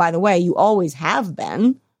 And oh, by the way, you always have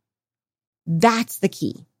been. That's the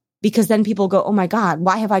key. Because then people go, oh my God,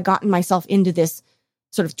 why have I gotten myself into this,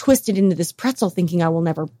 sort of twisted into this pretzel thinking I will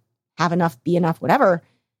never have enough, be enough, whatever.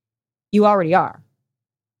 You already are.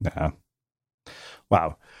 Yeah.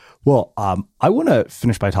 Wow. Well, I want to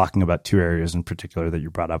finish by talking about two areas in particular that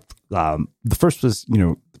you brought up. The first was,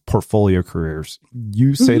 portfolio careers.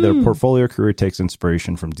 You say that a portfolio career takes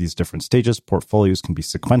inspiration from these different stages. Portfolios can be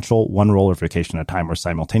sequential, one role or vacation at a time, or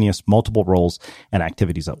simultaneous, multiple roles and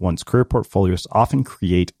activities at once. Career portfolios often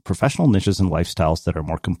create professional niches and lifestyles that are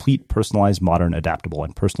more complete, personalized, modern, adaptable,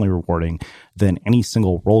 and personally rewarding than any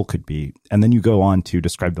single role could be. And then you go on to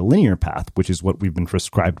describe the linear path, which is what we've been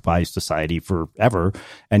prescribed by society forever.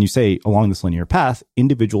 And you say, along this linear path,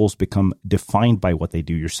 individuals become defined by what they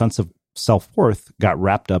do. Your sense of self-worth got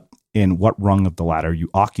wrapped up in what rung of the ladder you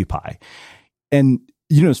occupy. And,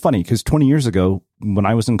 it's funny because 20 years ago, when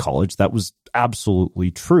I was in college, that was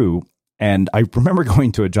absolutely true. And I remember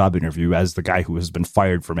going to a job interview as the guy who has been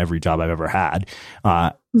fired from every job I've ever had.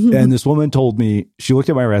 And this woman told me, she looked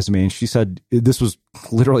at my resume and she said, this was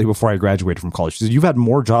literally before I graduated from college. She said, you've had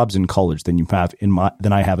more jobs in college than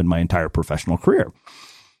than I have in my entire professional career.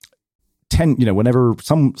 Whenever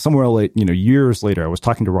somewhere late, years later, I was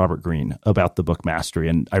talking to Robert Greene about the book Mastery.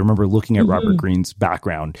 And I remember looking at Robert Greene's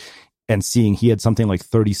background and seeing he had something like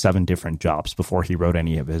 37 different jobs before he wrote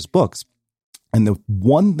any of his books. And the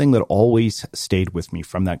one thing that always stayed with me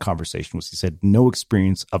from that conversation was he said, no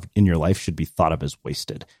experience in your life should be thought of as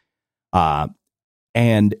wasted.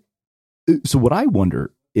 And so what I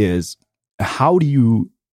wonder is, how do you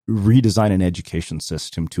redesign an education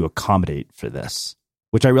system to accommodate for this?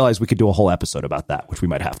 Which I realize we could do a whole episode about that, which we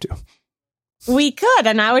might have to. We could,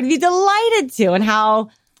 and I would be delighted to. And how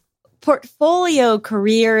portfolio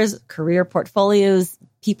career portfolios,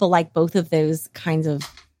 people like both of those kinds of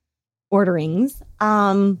orderings.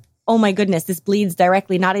 Oh my goodness, this bleeds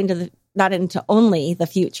directly not into only the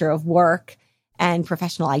future of work and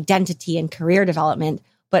professional identity and career development,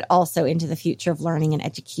 but also into the future of learning and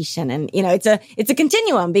education. And it's a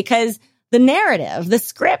continuum, because the narrative, the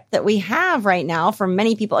script that we have right now from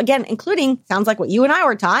many people, again, including, sounds like what you and I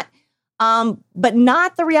were taught, but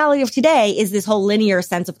not the reality of today, is this whole linear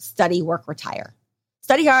sense of study, work, retire.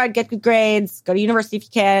 Study hard, get good grades, go to university if you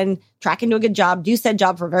can, track into a good job, do said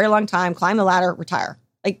job for a very long time, climb the ladder, retire.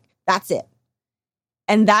 Like, that's it.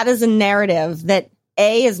 And that is a narrative that,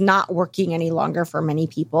 A, is not working any longer for many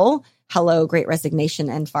people. Hello, Great Resignation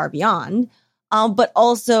and far beyond. But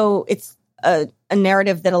also it's a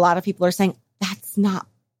narrative that a lot of people are saying, that's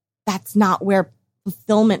not where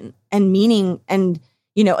fulfillment and meaning and,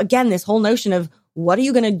 again, this whole notion of what are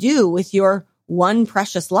you going to do with your one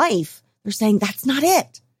precious life? They're saying that's not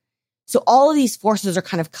it. So all of these forces are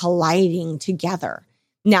kind of colliding together.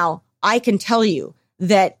 Now, I can tell you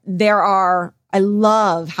that I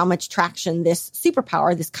love how much traction this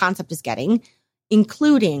superpower, this concept is getting,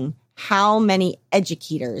 including how many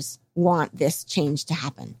educators want this change to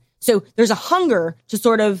happen. So there's a hunger to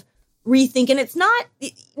sort of rethink, and it's not,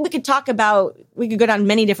 we could go down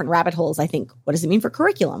many different rabbit holes, I think. What does it mean for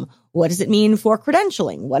curriculum? What does it mean for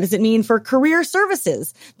credentialing? What does it mean for career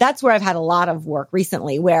services? That's where I've had a lot of work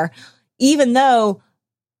recently, where even though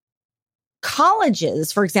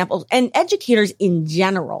colleges, for example, and educators in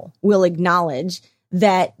general will acknowledge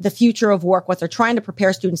that the future of work, what they're trying to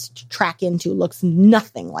prepare students to track into, looks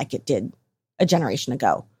nothing like it did a generation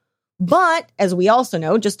ago. But as we also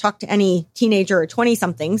know, just talk to any teenager or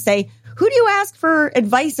 20-something, say, who do you ask for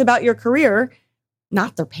advice about your career?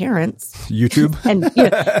 Not their parents. YouTube.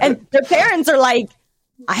 and their parents are like,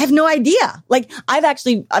 I have no idea. Like, I've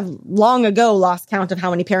long ago lost count of how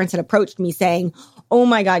many parents had approached me saying, oh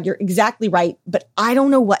my God, you're exactly right. But I don't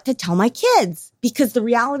know what to tell my kids because the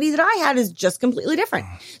reality that I had is just completely different.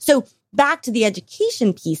 So back to the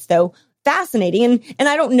education piece, though, fascinating. And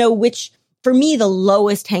I don't know which, for me, the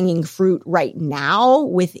lowest hanging fruit right now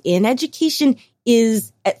within education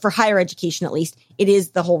is, for higher education at least, it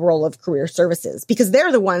is the whole role of career services, because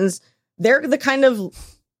they're the kind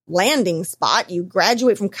of landing spot. You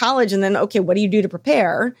graduate from college and then, okay, what do you do to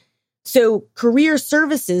prepare? So career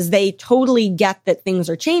services, they totally get that things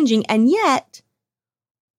are changing. And yet,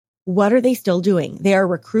 what are they still doing? They are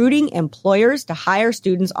recruiting employers to hire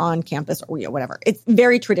students on campus or whatever. It's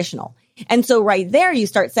very traditional. And so right there, you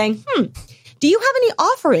start saying, do you have any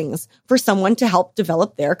offerings for someone to help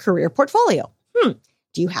develop their career portfolio?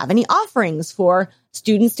 Do you have any offerings for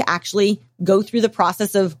students to actually go through the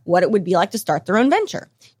process of what it would be like to start their own venture?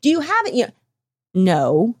 Do you have it?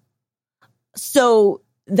 No. So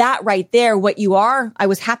that right there, what you are, I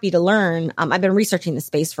was happy to learn. I've been researching this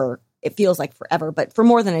space for, it feels like forever, but for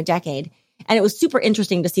more than a decade. And it was super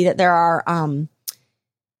interesting to see that there are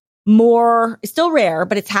more, still rare,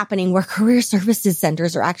 but it's happening where career services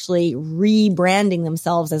centers are actually rebranding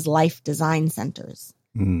themselves as life design centers.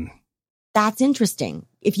 That's interesting.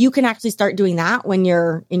 If you can actually start doing that when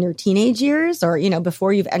you're in your teenage years or,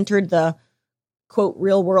 before you've entered the quote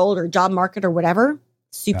real world or job market or whatever,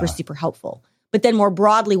 super helpful. But then more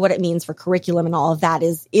broadly, what it means for curriculum and all of that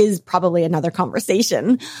is probably another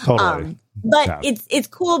conversation. Totally. But it's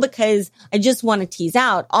cool because I just want to tease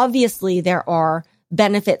out, obviously there are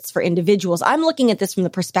benefits for individuals. I'm looking at this from the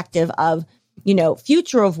perspective of,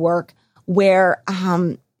 future of work where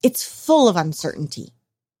it's full of uncertainty.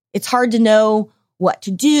 It's hard to know what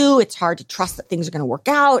to do. It's hard to trust that things are going to work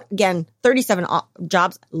out. Again, 37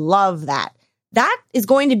 jobs. Love that. That is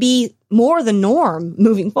going to be more the norm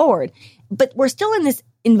moving forward. But we're still in this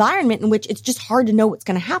environment in which it's just hard to know what's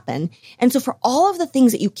going to happen. And so for all of the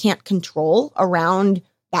things that you can't control around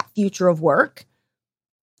that future of work,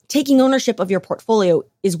 taking ownership of your portfolio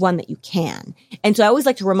is one that you can. And so I always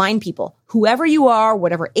like to remind people, whoever you are,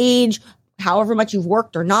 whatever age, however much you've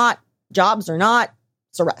worked or not, jobs or not,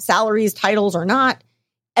 salaries, titles or not,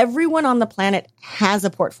 everyone on the planet has a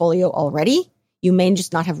portfolio already. You may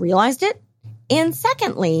just not have realized it. And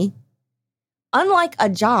secondly, unlike a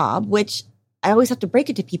job, which I always have to break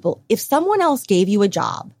it to people, if someone else gave you a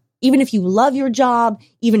job, even if you love your job,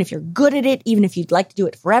 even if you're good at it, even if you'd like to do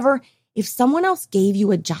it forever, if someone else gave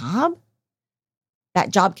you a job,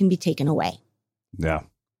 that job can be taken away. Yeah.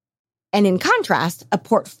 And in contrast, a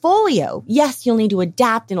portfolio, yes, you'll need to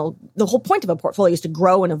adapt. And the whole point of a portfolio is to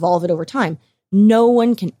grow and evolve it over time. No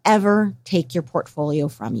one can ever take your portfolio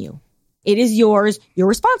from you. It is yours. You're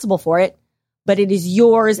responsible for it, but it is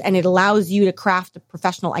yours and it allows you to craft a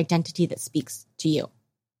professional identity that speaks to you.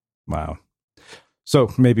 Wow.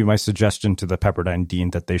 So maybe my suggestion to the Pepperdine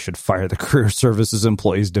dean that they should fire the career services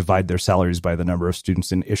employees, divide their salaries by the number of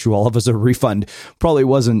students, and issue all of us a refund probably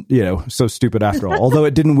wasn't, so stupid after all, although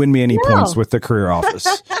it didn't win me any points with the career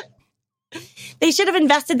office. They should have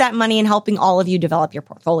invested that money in helping all of you develop your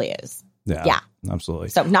portfolios. Yeah, absolutely.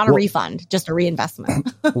 So not a refund, just a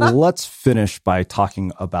reinvestment. Let's finish by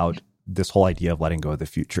talking about this whole idea of letting go of the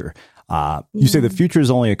future. You say the future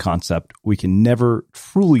is only a concept. We can never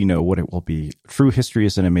truly know what it will be. True history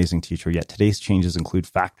is an amazing teacher, yet today's changes include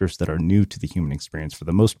factors that are new to the human experience. For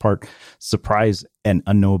the most part, surprise and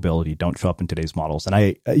unknowability don't show up in today's models. And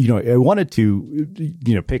I wanted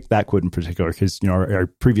to, pick that quote in particular because, our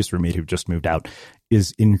previous roommate who just moved out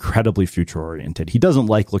is incredibly future oriented. He doesn't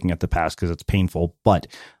like looking at the past because it's painful, but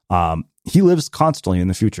he lives constantly in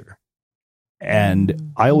the future.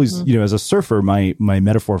 And I always, as a surfer, my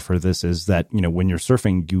metaphor for this is that, when you're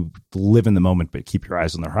surfing, you live in the moment, but keep your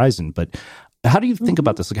eyes on the horizon. But how do you think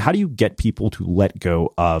about this? Like, how do you get people to let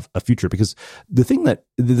go of a future? Because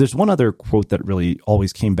there's one other quote that really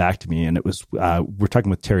always came back to me. And it was, we're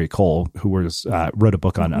talking with Terry Cole, who wrote a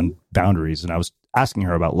book on boundaries. And I was asking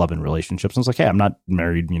her about love and relationships. And I was like, hey, I'm not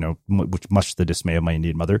married, which much to the dismay of my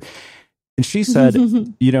Indian mother. And she said,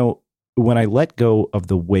 when I let go of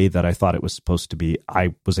the way that I thought it was supposed to be,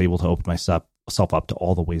 I was able to open myself up to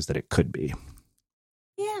all the ways that it could be.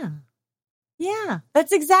 Yeah,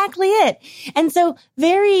 that's exactly it. And so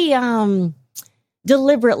very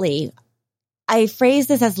deliberately, I phrase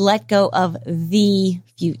this as let go of the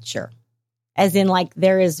future, as in like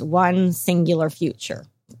there is one singular future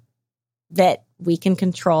that we can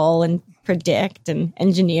control and predict and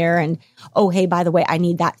engineer. And, oh, hey, by the way, I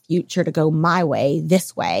need that future to go my way,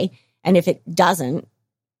 this way. And if it doesn't,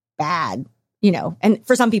 bad, and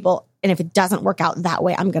for some people, and if it doesn't work out that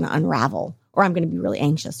way, I'm going to unravel or I'm going to be really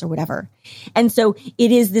anxious or whatever. And so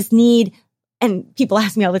it is this need And people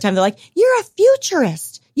ask me all the time, they're like, you're a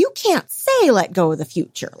futurist. You can't say let go of the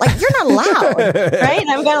future. Like, you're not allowed, right? And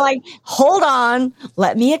I'm kind of like, hold on,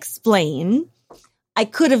 let me explain. I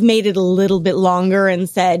could have made it a little bit longer and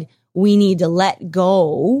said, we need to let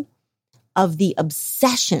go of the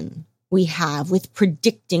obsession we have with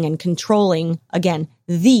predicting and controlling, again,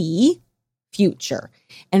 the future.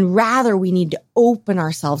 And rather, we need to open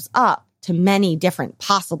ourselves up to many different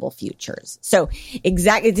possible futures. So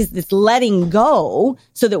exactly this letting go,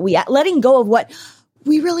 so that letting go of what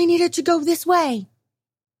we really needed to go this way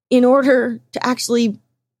in order to actually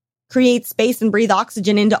create space and breathe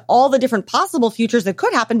oxygen into all the different possible futures that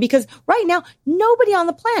could happen, because right now, nobody on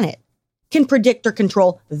the planet can predict or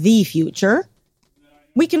control the future.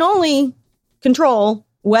 We can only control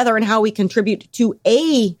whether and how we contribute to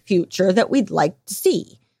a future that we'd like to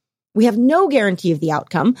see. We have no guarantee of the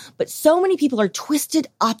outcome, but so many people are twisted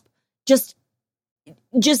up, just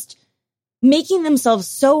making themselves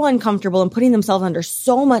so uncomfortable and putting themselves under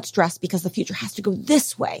so much stress because the future has to go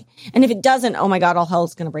this way. And if it doesn't, oh my God, all hell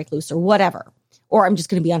is going to break loose or whatever, or I'm just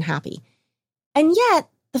going to be unhappy. And yet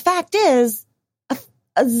the fact is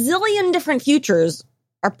a zillion different futures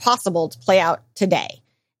are possible to play out today.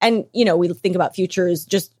 And, we think about futures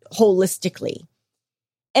just holistically.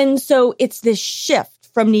 And so it's this shift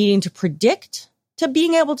from needing to predict to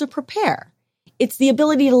being able to prepare. It's the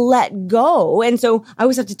ability to let go. And so I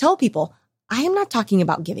always have to tell people, I am not talking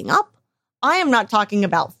about giving up. I am not talking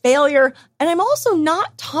about failure. And I'm also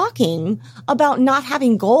not talking about not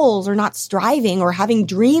having goals or not striving or having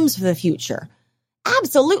dreams for the future.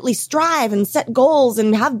 Absolutely strive and set goals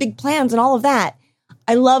and have big plans and all of that.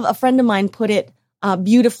 I love, a friend of mine put it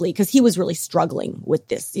beautifully, because he was really struggling with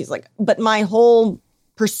this. He's like, but my whole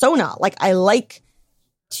persona, like, I like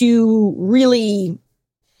to really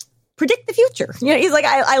predict the future. He's like,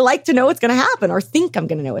 I like to know what's going to happen, or think I'm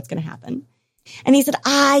going to know what's going to happen. And he said,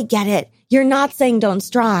 I get it. You're not saying don't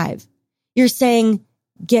strive. You're saying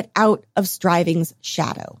get out of striving's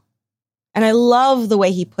shadow. And I love the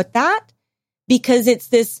way he put that, because it's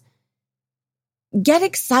this, get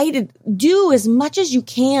excited, do as much as you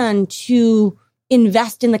can to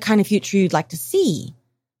invest in the kind of future you'd like to see.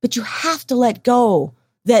 But you have to let go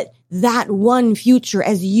that one future,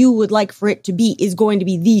 as you would like for it to be, is going to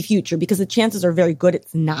be the future, because the chances are very good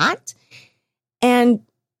it's not. And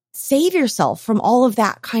save yourself from all of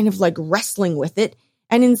that kind of like wrestling with it,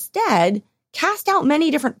 and instead cast out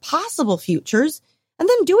many different possible futures, and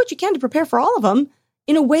then do what you can to prepare for all of them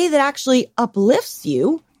in a way that actually uplifts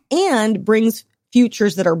you and brings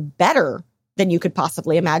futures that are better than you could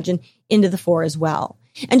possibly imagine into the fore as well.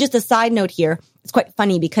 And just a side note here, it's quite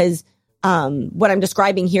funny because what I'm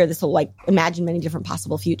describing here, this will like imagine many different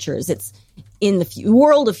possible futures. It's in the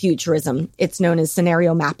world of futurism. It's known as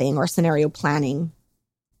scenario mapping or scenario planning.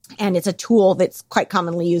 And it's a tool that's quite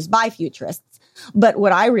commonly used by futurists. But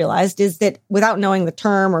what I realized is that without knowing the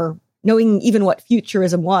term or knowing even what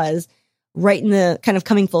futurism was, right in the kind of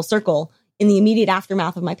coming full circle, in the immediate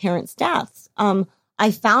aftermath of my parents' deaths,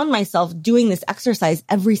 I found myself doing this exercise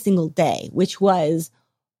every single day, which was,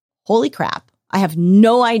 holy crap, I have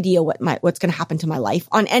no idea what's going to happen to my life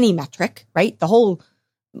on any metric, right? The whole,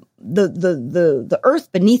 the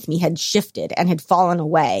earth beneath me had shifted and had fallen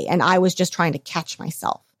away, and I was just trying to catch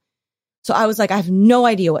myself. So I was like, I have no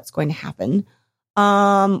idea what's going to happen.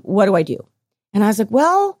 What do I do? And I was like,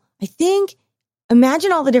 well, I think,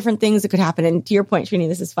 imagine all the different things that could happen. And to your point, Rinne,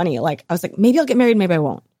 this is funny. Like, I was like, maybe I'll get married, maybe I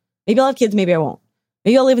won't. Maybe I'll have kids, maybe I won't.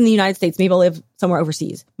 Maybe I'll live in the United States, maybe I'll live somewhere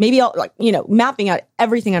overseas. Maybe I'll, mapping out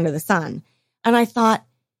everything under the sun. And I thought,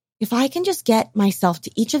 if I can just get myself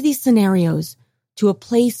to each of these scenarios to a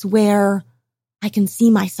place where I can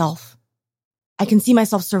see myself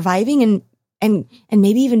surviving and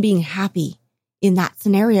maybe even being happy in that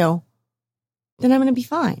scenario, then I'm going to be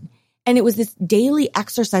fine. And it was this daily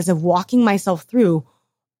exercise of walking myself through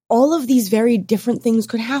all of these very different things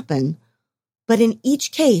could happen. But in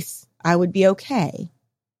each case, I would be okay.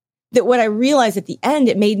 That what I realized at the end,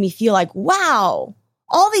 it made me feel like, wow,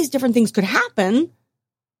 all these different things could happen.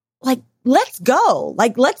 Like, let's go.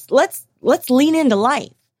 Like, let's lean into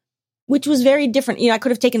life, which was very different. I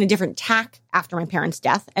could have taken a different tack after my parents'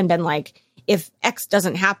 death and been like, if X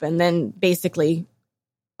doesn't happen, then basically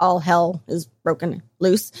all hell is broken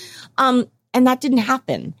loose. And that didn't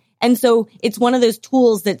happen. And so it's one of those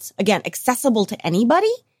tools that's, again, accessible to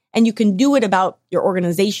anybody. And you can do it about your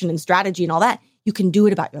organization and strategy and all that. You can do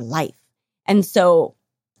it about your life. And so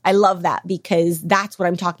I love that, because that's what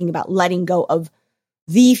I'm talking about, letting go of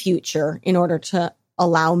the future in order to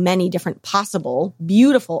allow many different possible,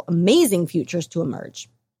 beautiful, amazing futures to emerge.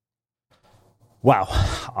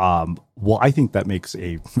 Wow. Well, I think that makes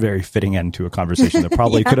a very fitting end to a conversation that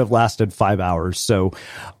probably could have lasted 5 hours. So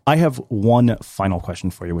I have one final question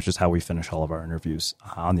for you, which is how we finish all of our interviews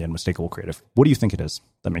on the Unmistakable Creative. What do you think it is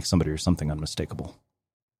that makes somebody or something unmistakable?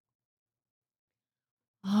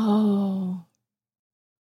 Oh,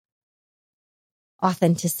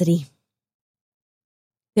 authenticity.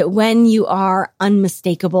 That when you are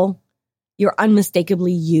unmistakable, you're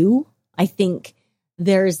unmistakably you. I think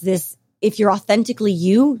there's this, if you're authentically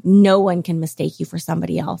you, no one can mistake you for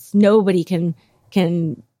somebody else. Nobody can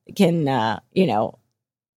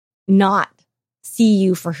not see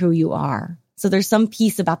you for who you are. So there's some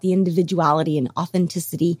piece about the individuality and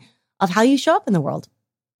authenticity of how you show up in the world.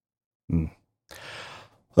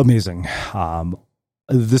 Amazing.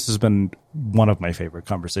 This has been one of my favorite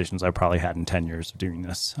conversations I've probably had in 10 years of doing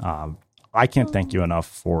this. I can't thank you enough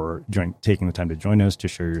for taking the time to join us, to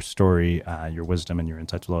share your story, your wisdom, and your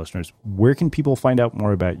insights with listeners. Where can people find out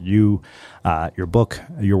more about you, your book,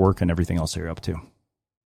 your work, and everything else that you're up to?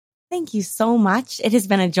 Thank you so much. It has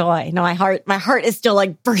been a joy. No, my heart is still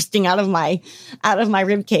like bursting out of my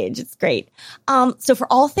rib cage. It's great. So for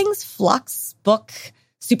all things Flux, book,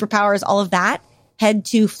 Superpowers, all of that, head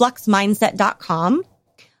to fluxmindset.com.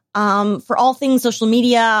 For all things social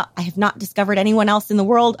media, I have not discovered anyone else in the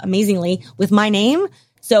world, amazingly, with my name.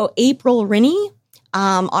 So April Rinne,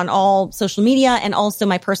 on all social media, and also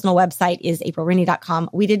my personal website is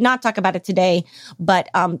aprilrinne.com. We did not talk about it today, but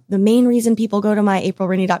the main reason people go to my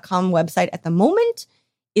aprilrinne.com website at the moment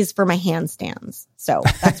is for my handstands. So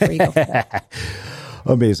that's where you go for that.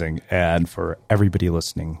 Amazing. And for everybody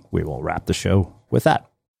listening, we will wrap the show with that.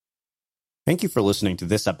 Thank you for listening to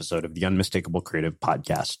this episode of the Unmistakable Creative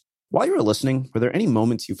Podcast. While you were listening, were there any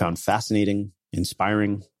moments you found fascinating,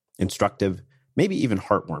 inspiring, instructive, maybe even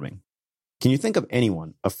heartwarming? Can you think of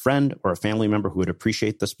anyone, a friend or a family member who would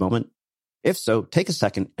appreciate this moment? If so, take a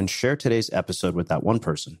second and share today's episode with that one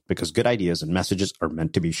person, because good ideas and messages are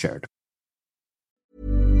meant to be shared.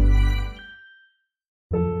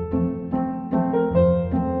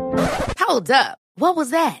 Hold up. What was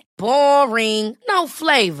that? Boring. No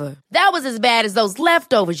flavor. That was as bad as those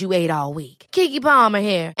leftovers you ate all week. Keke Palmer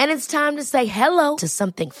here. And it's time to say hello to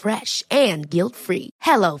something fresh and guilt-free.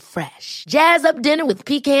 Hello Fresh. Jazz up dinner with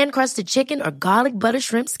pecan-crusted chicken or garlic butter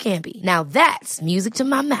shrimp scampi. Now that's music to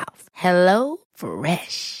my mouth. Hello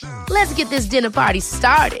Fresh. Let's get this dinner party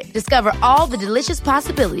started. Discover all the delicious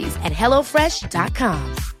possibilities at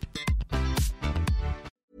HelloFresh.com.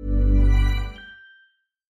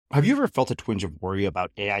 Have you ever felt a twinge of worry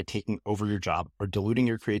about AI taking over your job or diluting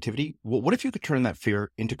your creativity? Well, what if you could turn that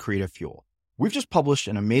fear into creative fuel? We've just published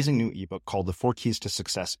an amazing new ebook called The 4 Keys to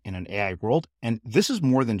Success in an AI World, and this is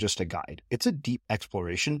more than just a guide. It's a deep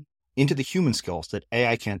exploration into the human skills that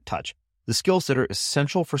AI can't touch, the skills that are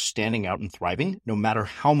essential for standing out and thriving, no matter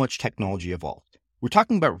how much technology evolves. We're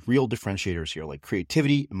talking about real differentiators here, like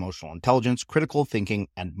creativity, emotional intelligence, critical thinking,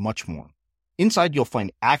 and much more. Inside, you'll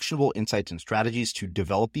find actionable insights and strategies to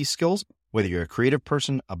develop these skills, whether you're a creative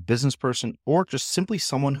person, a business person, or just simply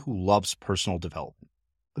someone who loves personal development.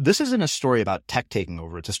 This isn't a story about tech taking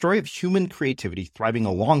over. It's a story of human creativity thriving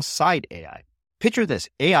alongside AI. Picture this,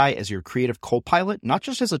 AI as your creative co-pilot, not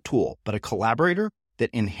just as a tool, but a collaborator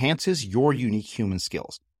that enhances your unique human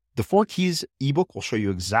skills. The 4 Keys ebook will show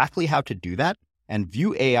you exactly how to do that and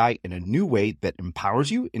view AI in a new way that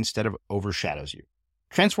empowers you instead of overshadows you.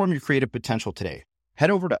 Transform your creative potential today.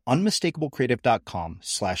 Head over to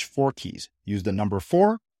unmistakablecreative.com/4keys. Use the number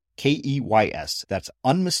 4, KEYS. That's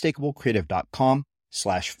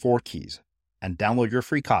unmistakablecreative.com/4keys and download your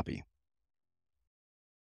free copy.